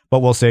 on it. But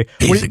we'll see.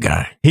 He's the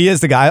guy. He is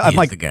the guy. I'm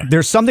like, the guy.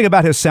 there's something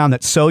about his sound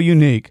that's so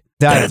unique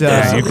that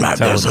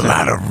There's a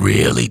lot of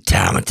really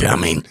talented. I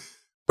mean,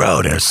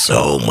 bro, there's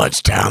so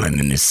much talent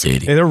in this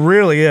city. There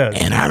really is.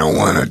 And I don't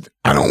want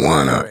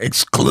to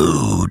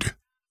exclude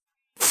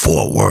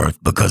Fort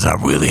Worth, because I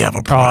really have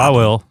a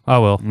problem. I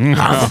will.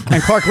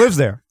 And Clark lives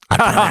there.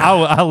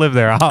 I live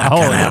there. I kind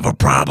of have a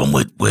problem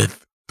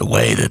with the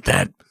way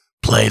that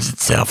plays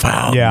itself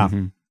out. Yeah.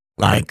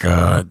 Like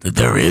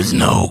there is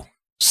no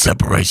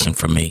separation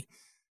for me.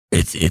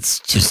 It's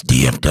just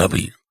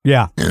DFW.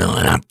 Yeah.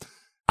 And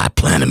I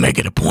plan to make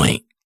it a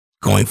point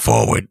going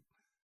forward,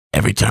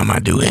 every time I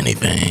do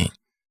anything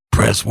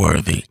press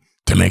worthy,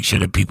 to make sure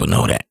that people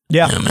know that.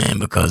 Yeah. You know what I mean?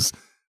 Because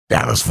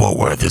Dallas Fort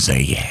Worth is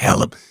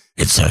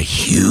it's a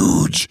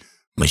huge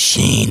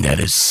machine that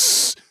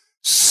is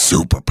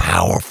super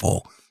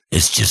powerful.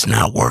 It's just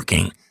not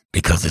working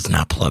because it's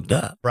not plugged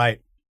up. Right.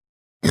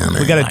 You know what I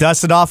mean? We got to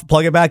dust it off,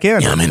 plug it back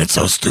in. Yeah, I mean, it's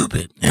so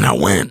stupid. And I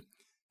went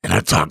and I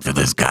talked to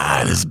this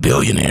guy, this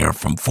billionaire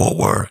from Fort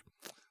Worth,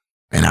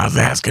 and I was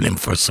asking him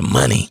for some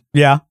money.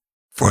 Yeah.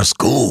 For a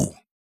school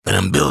that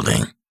I'm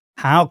building.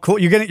 How cool.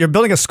 You're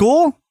building a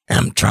school?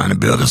 I'm trying to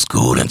build a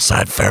school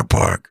inside Fair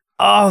Park.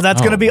 Oh, that's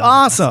going to be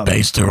awesome.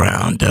 Based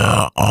around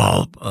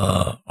all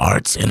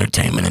arts,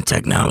 entertainment, and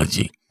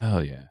technology. Oh,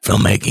 yeah.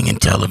 Filmmaking and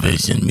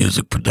television,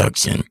 music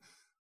production.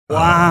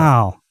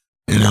 Wow.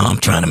 I'm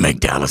trying to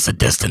make Dallas a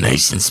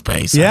destination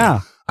space.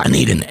 Yeah. I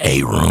need an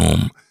A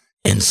room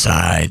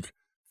inside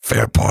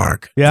Fair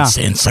Park. Yeah. It's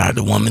inside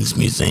the Women's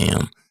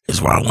Museum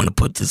is where I want to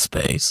put this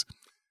space.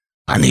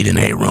 I need an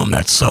A room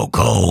that's so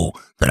cold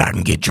that I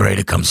can get Dre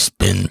to come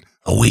spin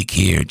a week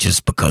here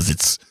just because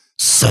it's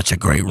such a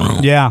great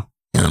room. Yeah.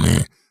 You know what I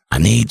mean? I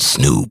need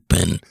Snoop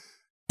and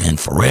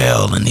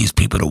Pharrell and these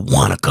people to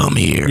want to come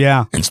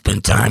here and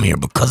spend time here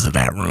because of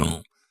that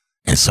room.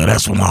 And so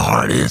that's where my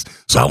heart is.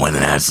 So I went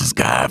and asked this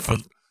guy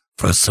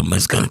for some,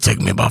 it's going to take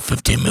me about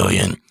 $15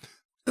 million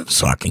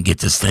so I can get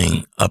this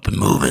thing up and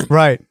moving.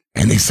 Right.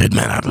 And he said,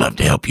 man, I'd love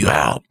to help you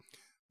out.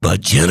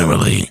 But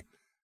generally,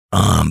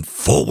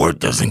 Fort Worth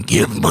doesn't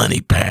give money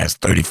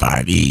past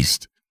 35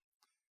 East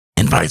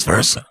and vice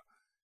versa.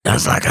 And I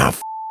was like, how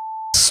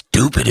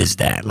stupid is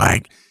that?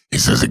 Like, he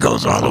says it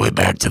goes all the way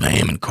back to the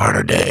Amon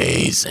Carter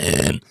days.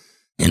 And,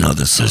 you know,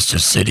 the sister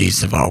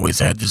cities have always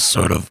had this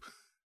sort of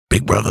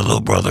big brother,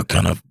 little brother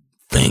kind of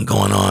thing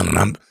going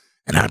on.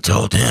 And I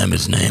told him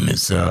his name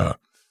is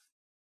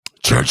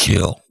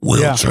Churchill,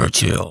 Will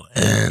Churchill.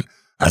 And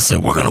I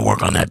said, we're going to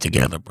work on that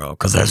together, bro,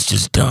 because that's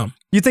just dumb.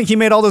 You think he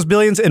made all those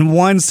billions in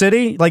one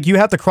city? Like, you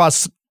have to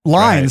cross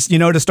lines, you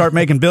know, to start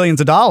making billions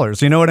of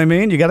dollars. You know what I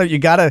mean? You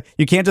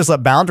can't just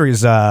let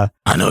boundaries. I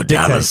know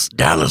Dallas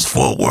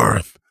Fort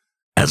Worth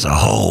as a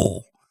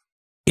whole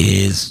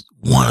is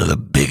one of the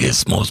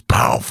biggest, most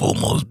powerful,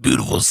 most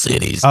beautiful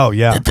cities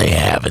that they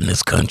have in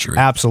this country.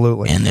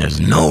 Absolutely. And there's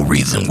no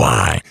reason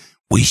why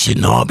we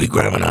shouldn't all be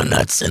grabbing our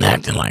nuts and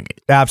acting like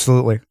it.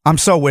 Absolutely. I'm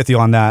so with you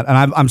on that. And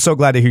I'm so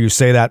glad to hear you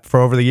say that.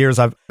 For over the years,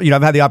 I've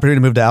had the opportunity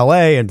to move to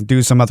LA and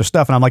do some other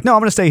stuff. And I'm like, no, I'm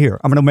going to stay here.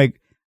 I'm going to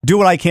do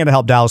what I can to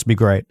help Dallas be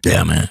great.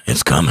 Yeah, man.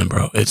 It's coming,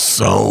 bro. It's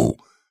so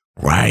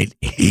right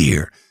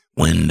here.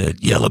 When the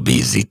Yellow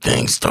Beezy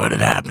thing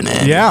started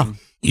happening. Yeah.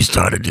 You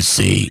started to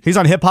see. He's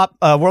on hip hop,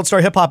 World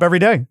Star Hip Hop every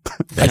day.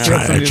 They're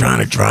trying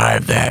to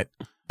drive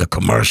the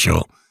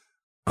commercial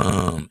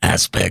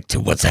aspect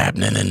to what's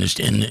happening in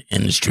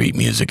the street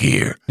music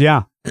here.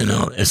 Yeah. You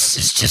know,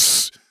 it's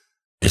just,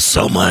 there's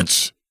so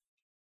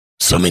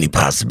many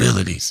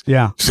possibilities.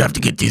 Yeah. You just have to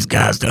get these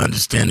guys to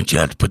understand that you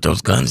have to put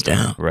those guns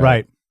down.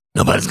 Right.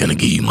 Nobody's going to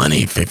give you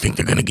money if they think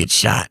they're going to get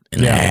shot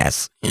in the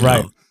ass, you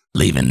know,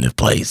 leaving the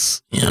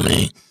place. You know what I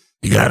mean?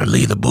 You got to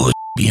leave the bullshit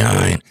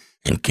behind.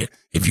 And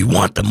if you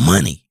want the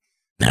money,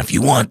 now if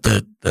you want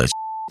the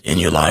in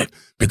your life,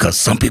 because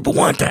some people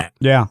want that,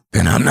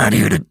 then I'm not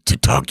here to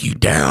talk you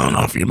down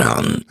off your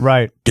mountain.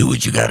 Right. Do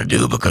what you got to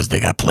do because they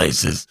got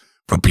places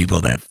for people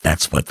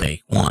that's what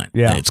they want.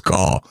 Yeah. It's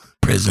called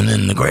prison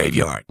in the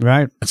graveyard.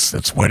 Right.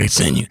 That's where they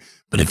send you.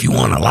 But if you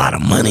want a lot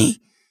of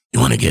money, you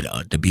want to get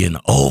to be an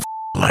old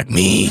like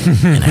me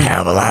and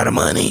have a lot of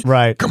money.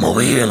 Right. Come over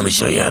here. Let me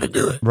show you how to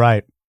do it.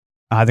 Right.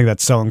 I think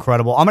that's so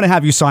incredible. I'm going to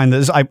have you sign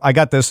this. I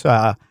got this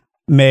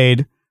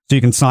made so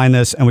you can sign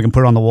this and we can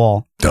put it on the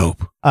wall.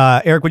 Dope.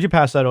 Eric, would you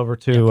pass that over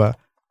to,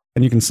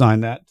 and you can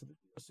sign that.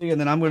 See, and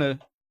then I'm going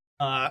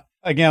to,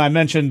 again, I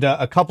mentioned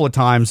a couple of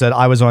times that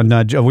I was on,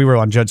 we were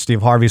on Judge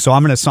Steve Harvey. So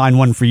I'm going to sign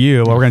one for you.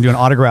 We're going to do an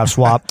autograph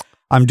swap.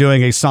 I'm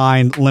doing a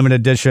signed limited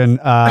edition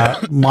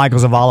Michael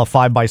Zavala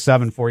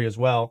 5x7 for you as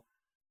well.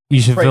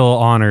 You should feel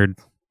honored.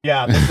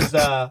 Yeah, this is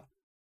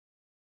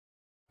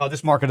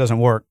this marker doesn't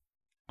work.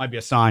 Might be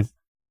a sign.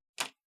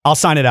 I'll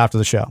sign it after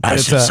the show. I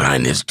should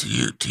sign this to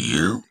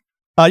you.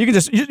 You can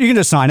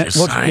just sign it. Just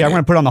sign I'm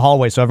going to put it on the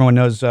hallway so everyone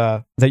knows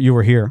that you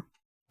were here.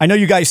 I know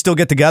you guys still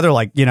get together,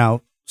 like, you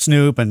know,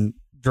 Snoop and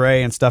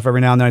Dre and stuff every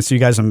now and then. I see you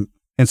guys on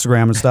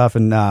Instagram and stuff.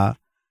 And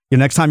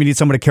next time you need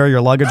someone to carry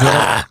your luggage,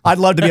 I'd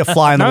love to be a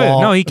fly on the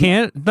wall. No, he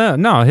can't.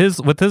 No,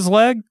 with his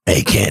leg,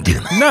 he can't do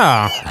that.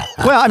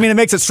 No. Well, I mean, it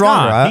makes it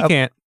stronger. No, he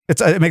can't.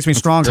 It makes me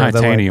stronger.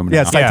 Titanium.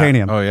 Yeah, it's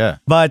titanium. Oh yeah.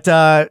 But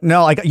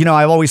no, like, you know,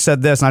 I've always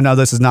said this, and I know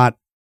this is not.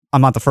 I'm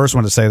not the first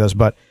one to say this,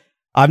 but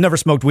I've never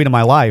smoked weed in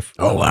my life.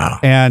 Oh wow.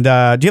 And do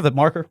you have the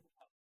marker?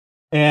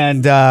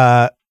 And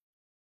I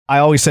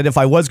always said if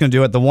I was going to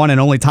do it, the one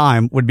and only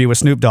time would be with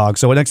Snoop Dogg.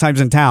 So next time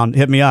he's in town,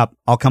 hit me up.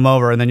 I'll come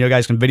over, and then you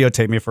guys can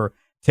videotape me for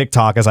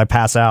TikTok as I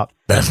pass out.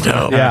 That's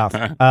dope. Yeah.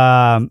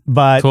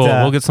 But cool.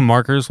 We'll get some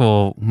markers.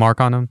 We'll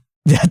mark on them.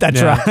 Yeah,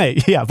 that's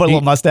right. Yeah, put a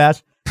little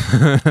mustache.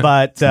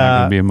 But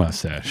gonna be a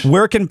mustache.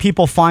 Where can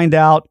people find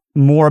out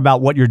more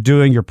about what you're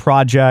doing, your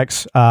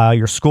projects,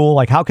 your school?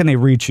 Like, how can they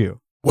reach you?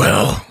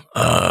 Well,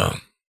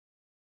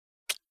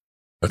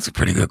 that's a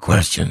pretty good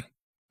question.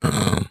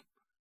 And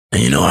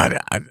you know,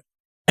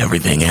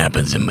 everything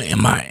happens in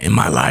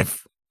my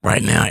life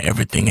right now.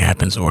 Everything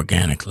happens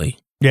organically.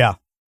 Yeah.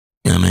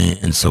 You know what I mean?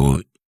 And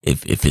so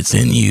if it's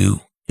in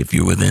you, if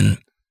you're within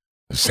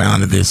the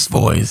sound of this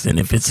voice, and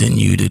if it's in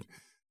you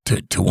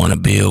to want to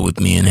build with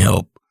me and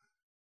help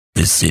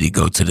this city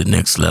go to the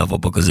next level,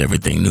 because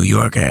everything New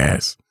York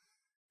has,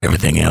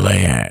 everything LA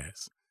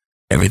has,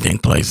 everything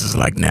places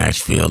like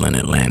Nashville and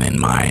Atlanta and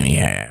Miami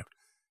have,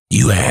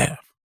 you have.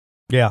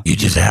 Yeah. You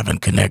just haven't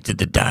connected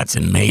the dots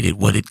and made it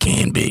what it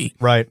can be.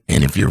 Right.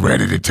 And if you're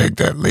ready to take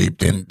that leap,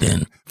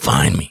 then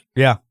find me.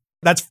 Yeah.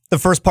 That's the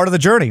first part of the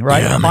journey,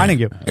 right? Yeah, finding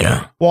you.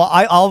 Yeah. Well,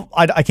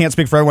 I can't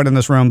speak for everyone in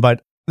this room,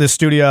 but this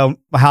studio,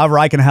 however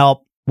I can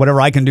help,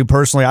 whatever I can do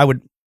personally,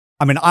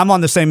 I'm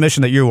on the same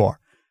mission that you are.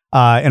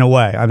 In a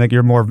way, I think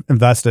you're more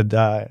invested,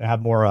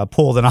 have more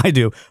pull than I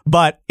do.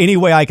 But any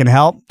way I can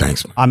help,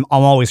 thanks. I'm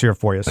always here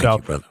for you.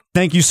 Thank you, brother.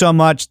 Thank you so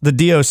much. The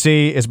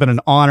D.O.C. has been an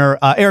honor.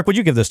 Eric, would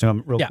you give this to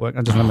him real quick?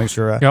 I just want to make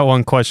sure. I got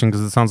one question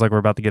because it sounds like we're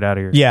about to get out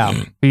of here. Yeah.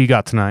 Who you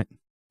got tonight?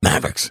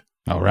 Mavericks.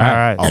 All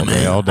right. All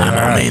day.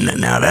 I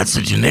mean, now that's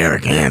a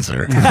generic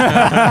answer.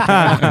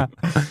 I'm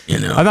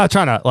not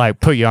trying to like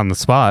put you on the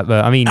spot,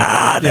 but I mean,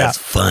 that's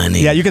funny.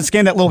 Yeah, you can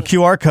scan that little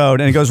QR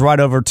code and it goes right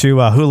over to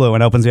Hulu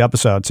and opens the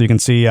episode, so you can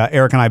see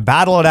Eric and I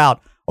battle it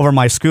out over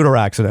my scooter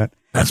accident.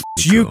 That's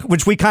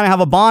which we kind of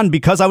have a bond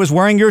because I was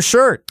wearing your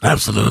shirt.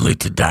 Absolutely,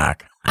 to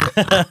Doc.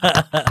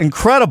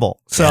 Incredible.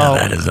 So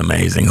that is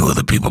amazing. Who are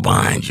the people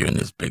behind you in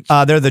this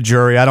picture? They're the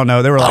jury. I don't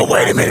know. They were like, oh,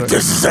 wait a minute.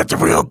 This is at the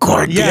real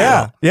court.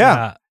 Yeah.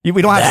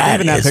 We don't have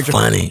Steve in that picture.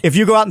 Funny. If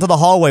you go out into the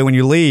hallway when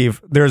you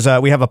leave,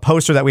 we have a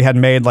poster that we had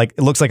made, like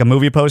it looks like a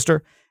movie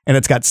poster, and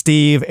it's got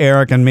Steve,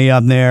 Eric, and me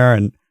up there,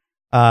 and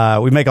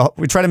we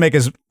try to make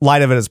as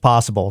light of it as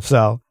possible.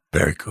 So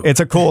very cool. It's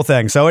a cool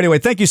thing. So anyway,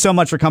 thank you so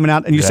much for coming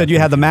out. And you said you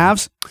had the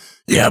Mavs?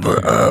 Yeah,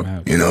 but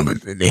but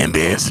the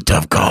NBA is a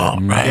tough call,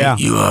 right?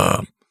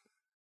 Yeah.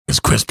 Is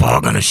Chris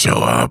Paul going to show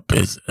up?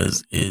 Is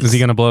he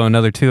going to blow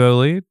another 2-0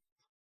 lead?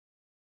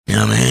 You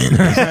know what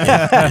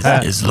I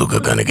mean? Is Luka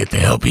going to get the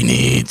help he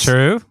needs?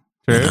 True.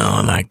 You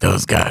know, like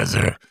those guys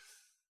are.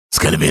 It's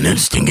going to be an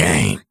interesting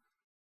game.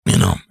 You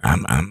know,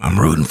 I'm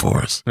rooting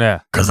for us.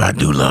 Yeah. Because I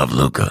do love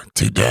Luka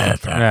to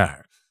death. I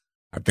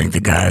think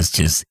the guy's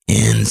just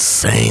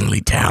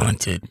insanely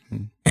talented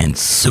and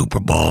super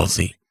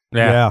ballsy.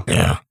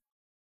 Yeah.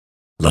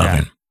 Love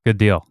him. Good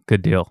deal.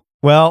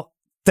 Well,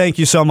 thank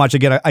you so much.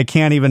 Again, I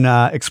can't even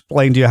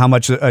explain to you how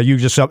much you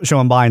just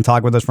showing by and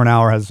talk with us for an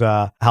hour has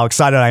how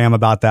excited I am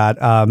about that.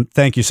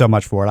 Thank you so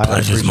much for it.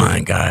 Pleasure's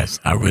mine, guys.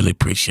 I really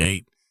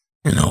appreciate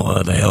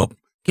the help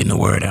getting the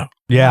word out.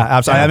 Yeah,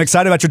 absolutely. I'm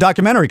excited about your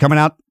documentary coming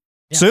out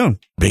soon.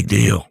 Big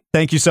deal.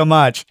 Thank you so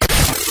much.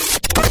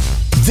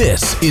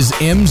 This is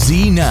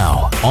MZ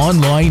Now,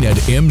 online at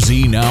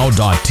mznow.tv.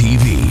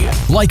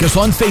 Like us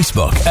on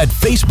Facebook at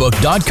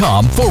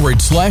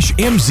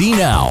facebook.com/MZ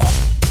Now.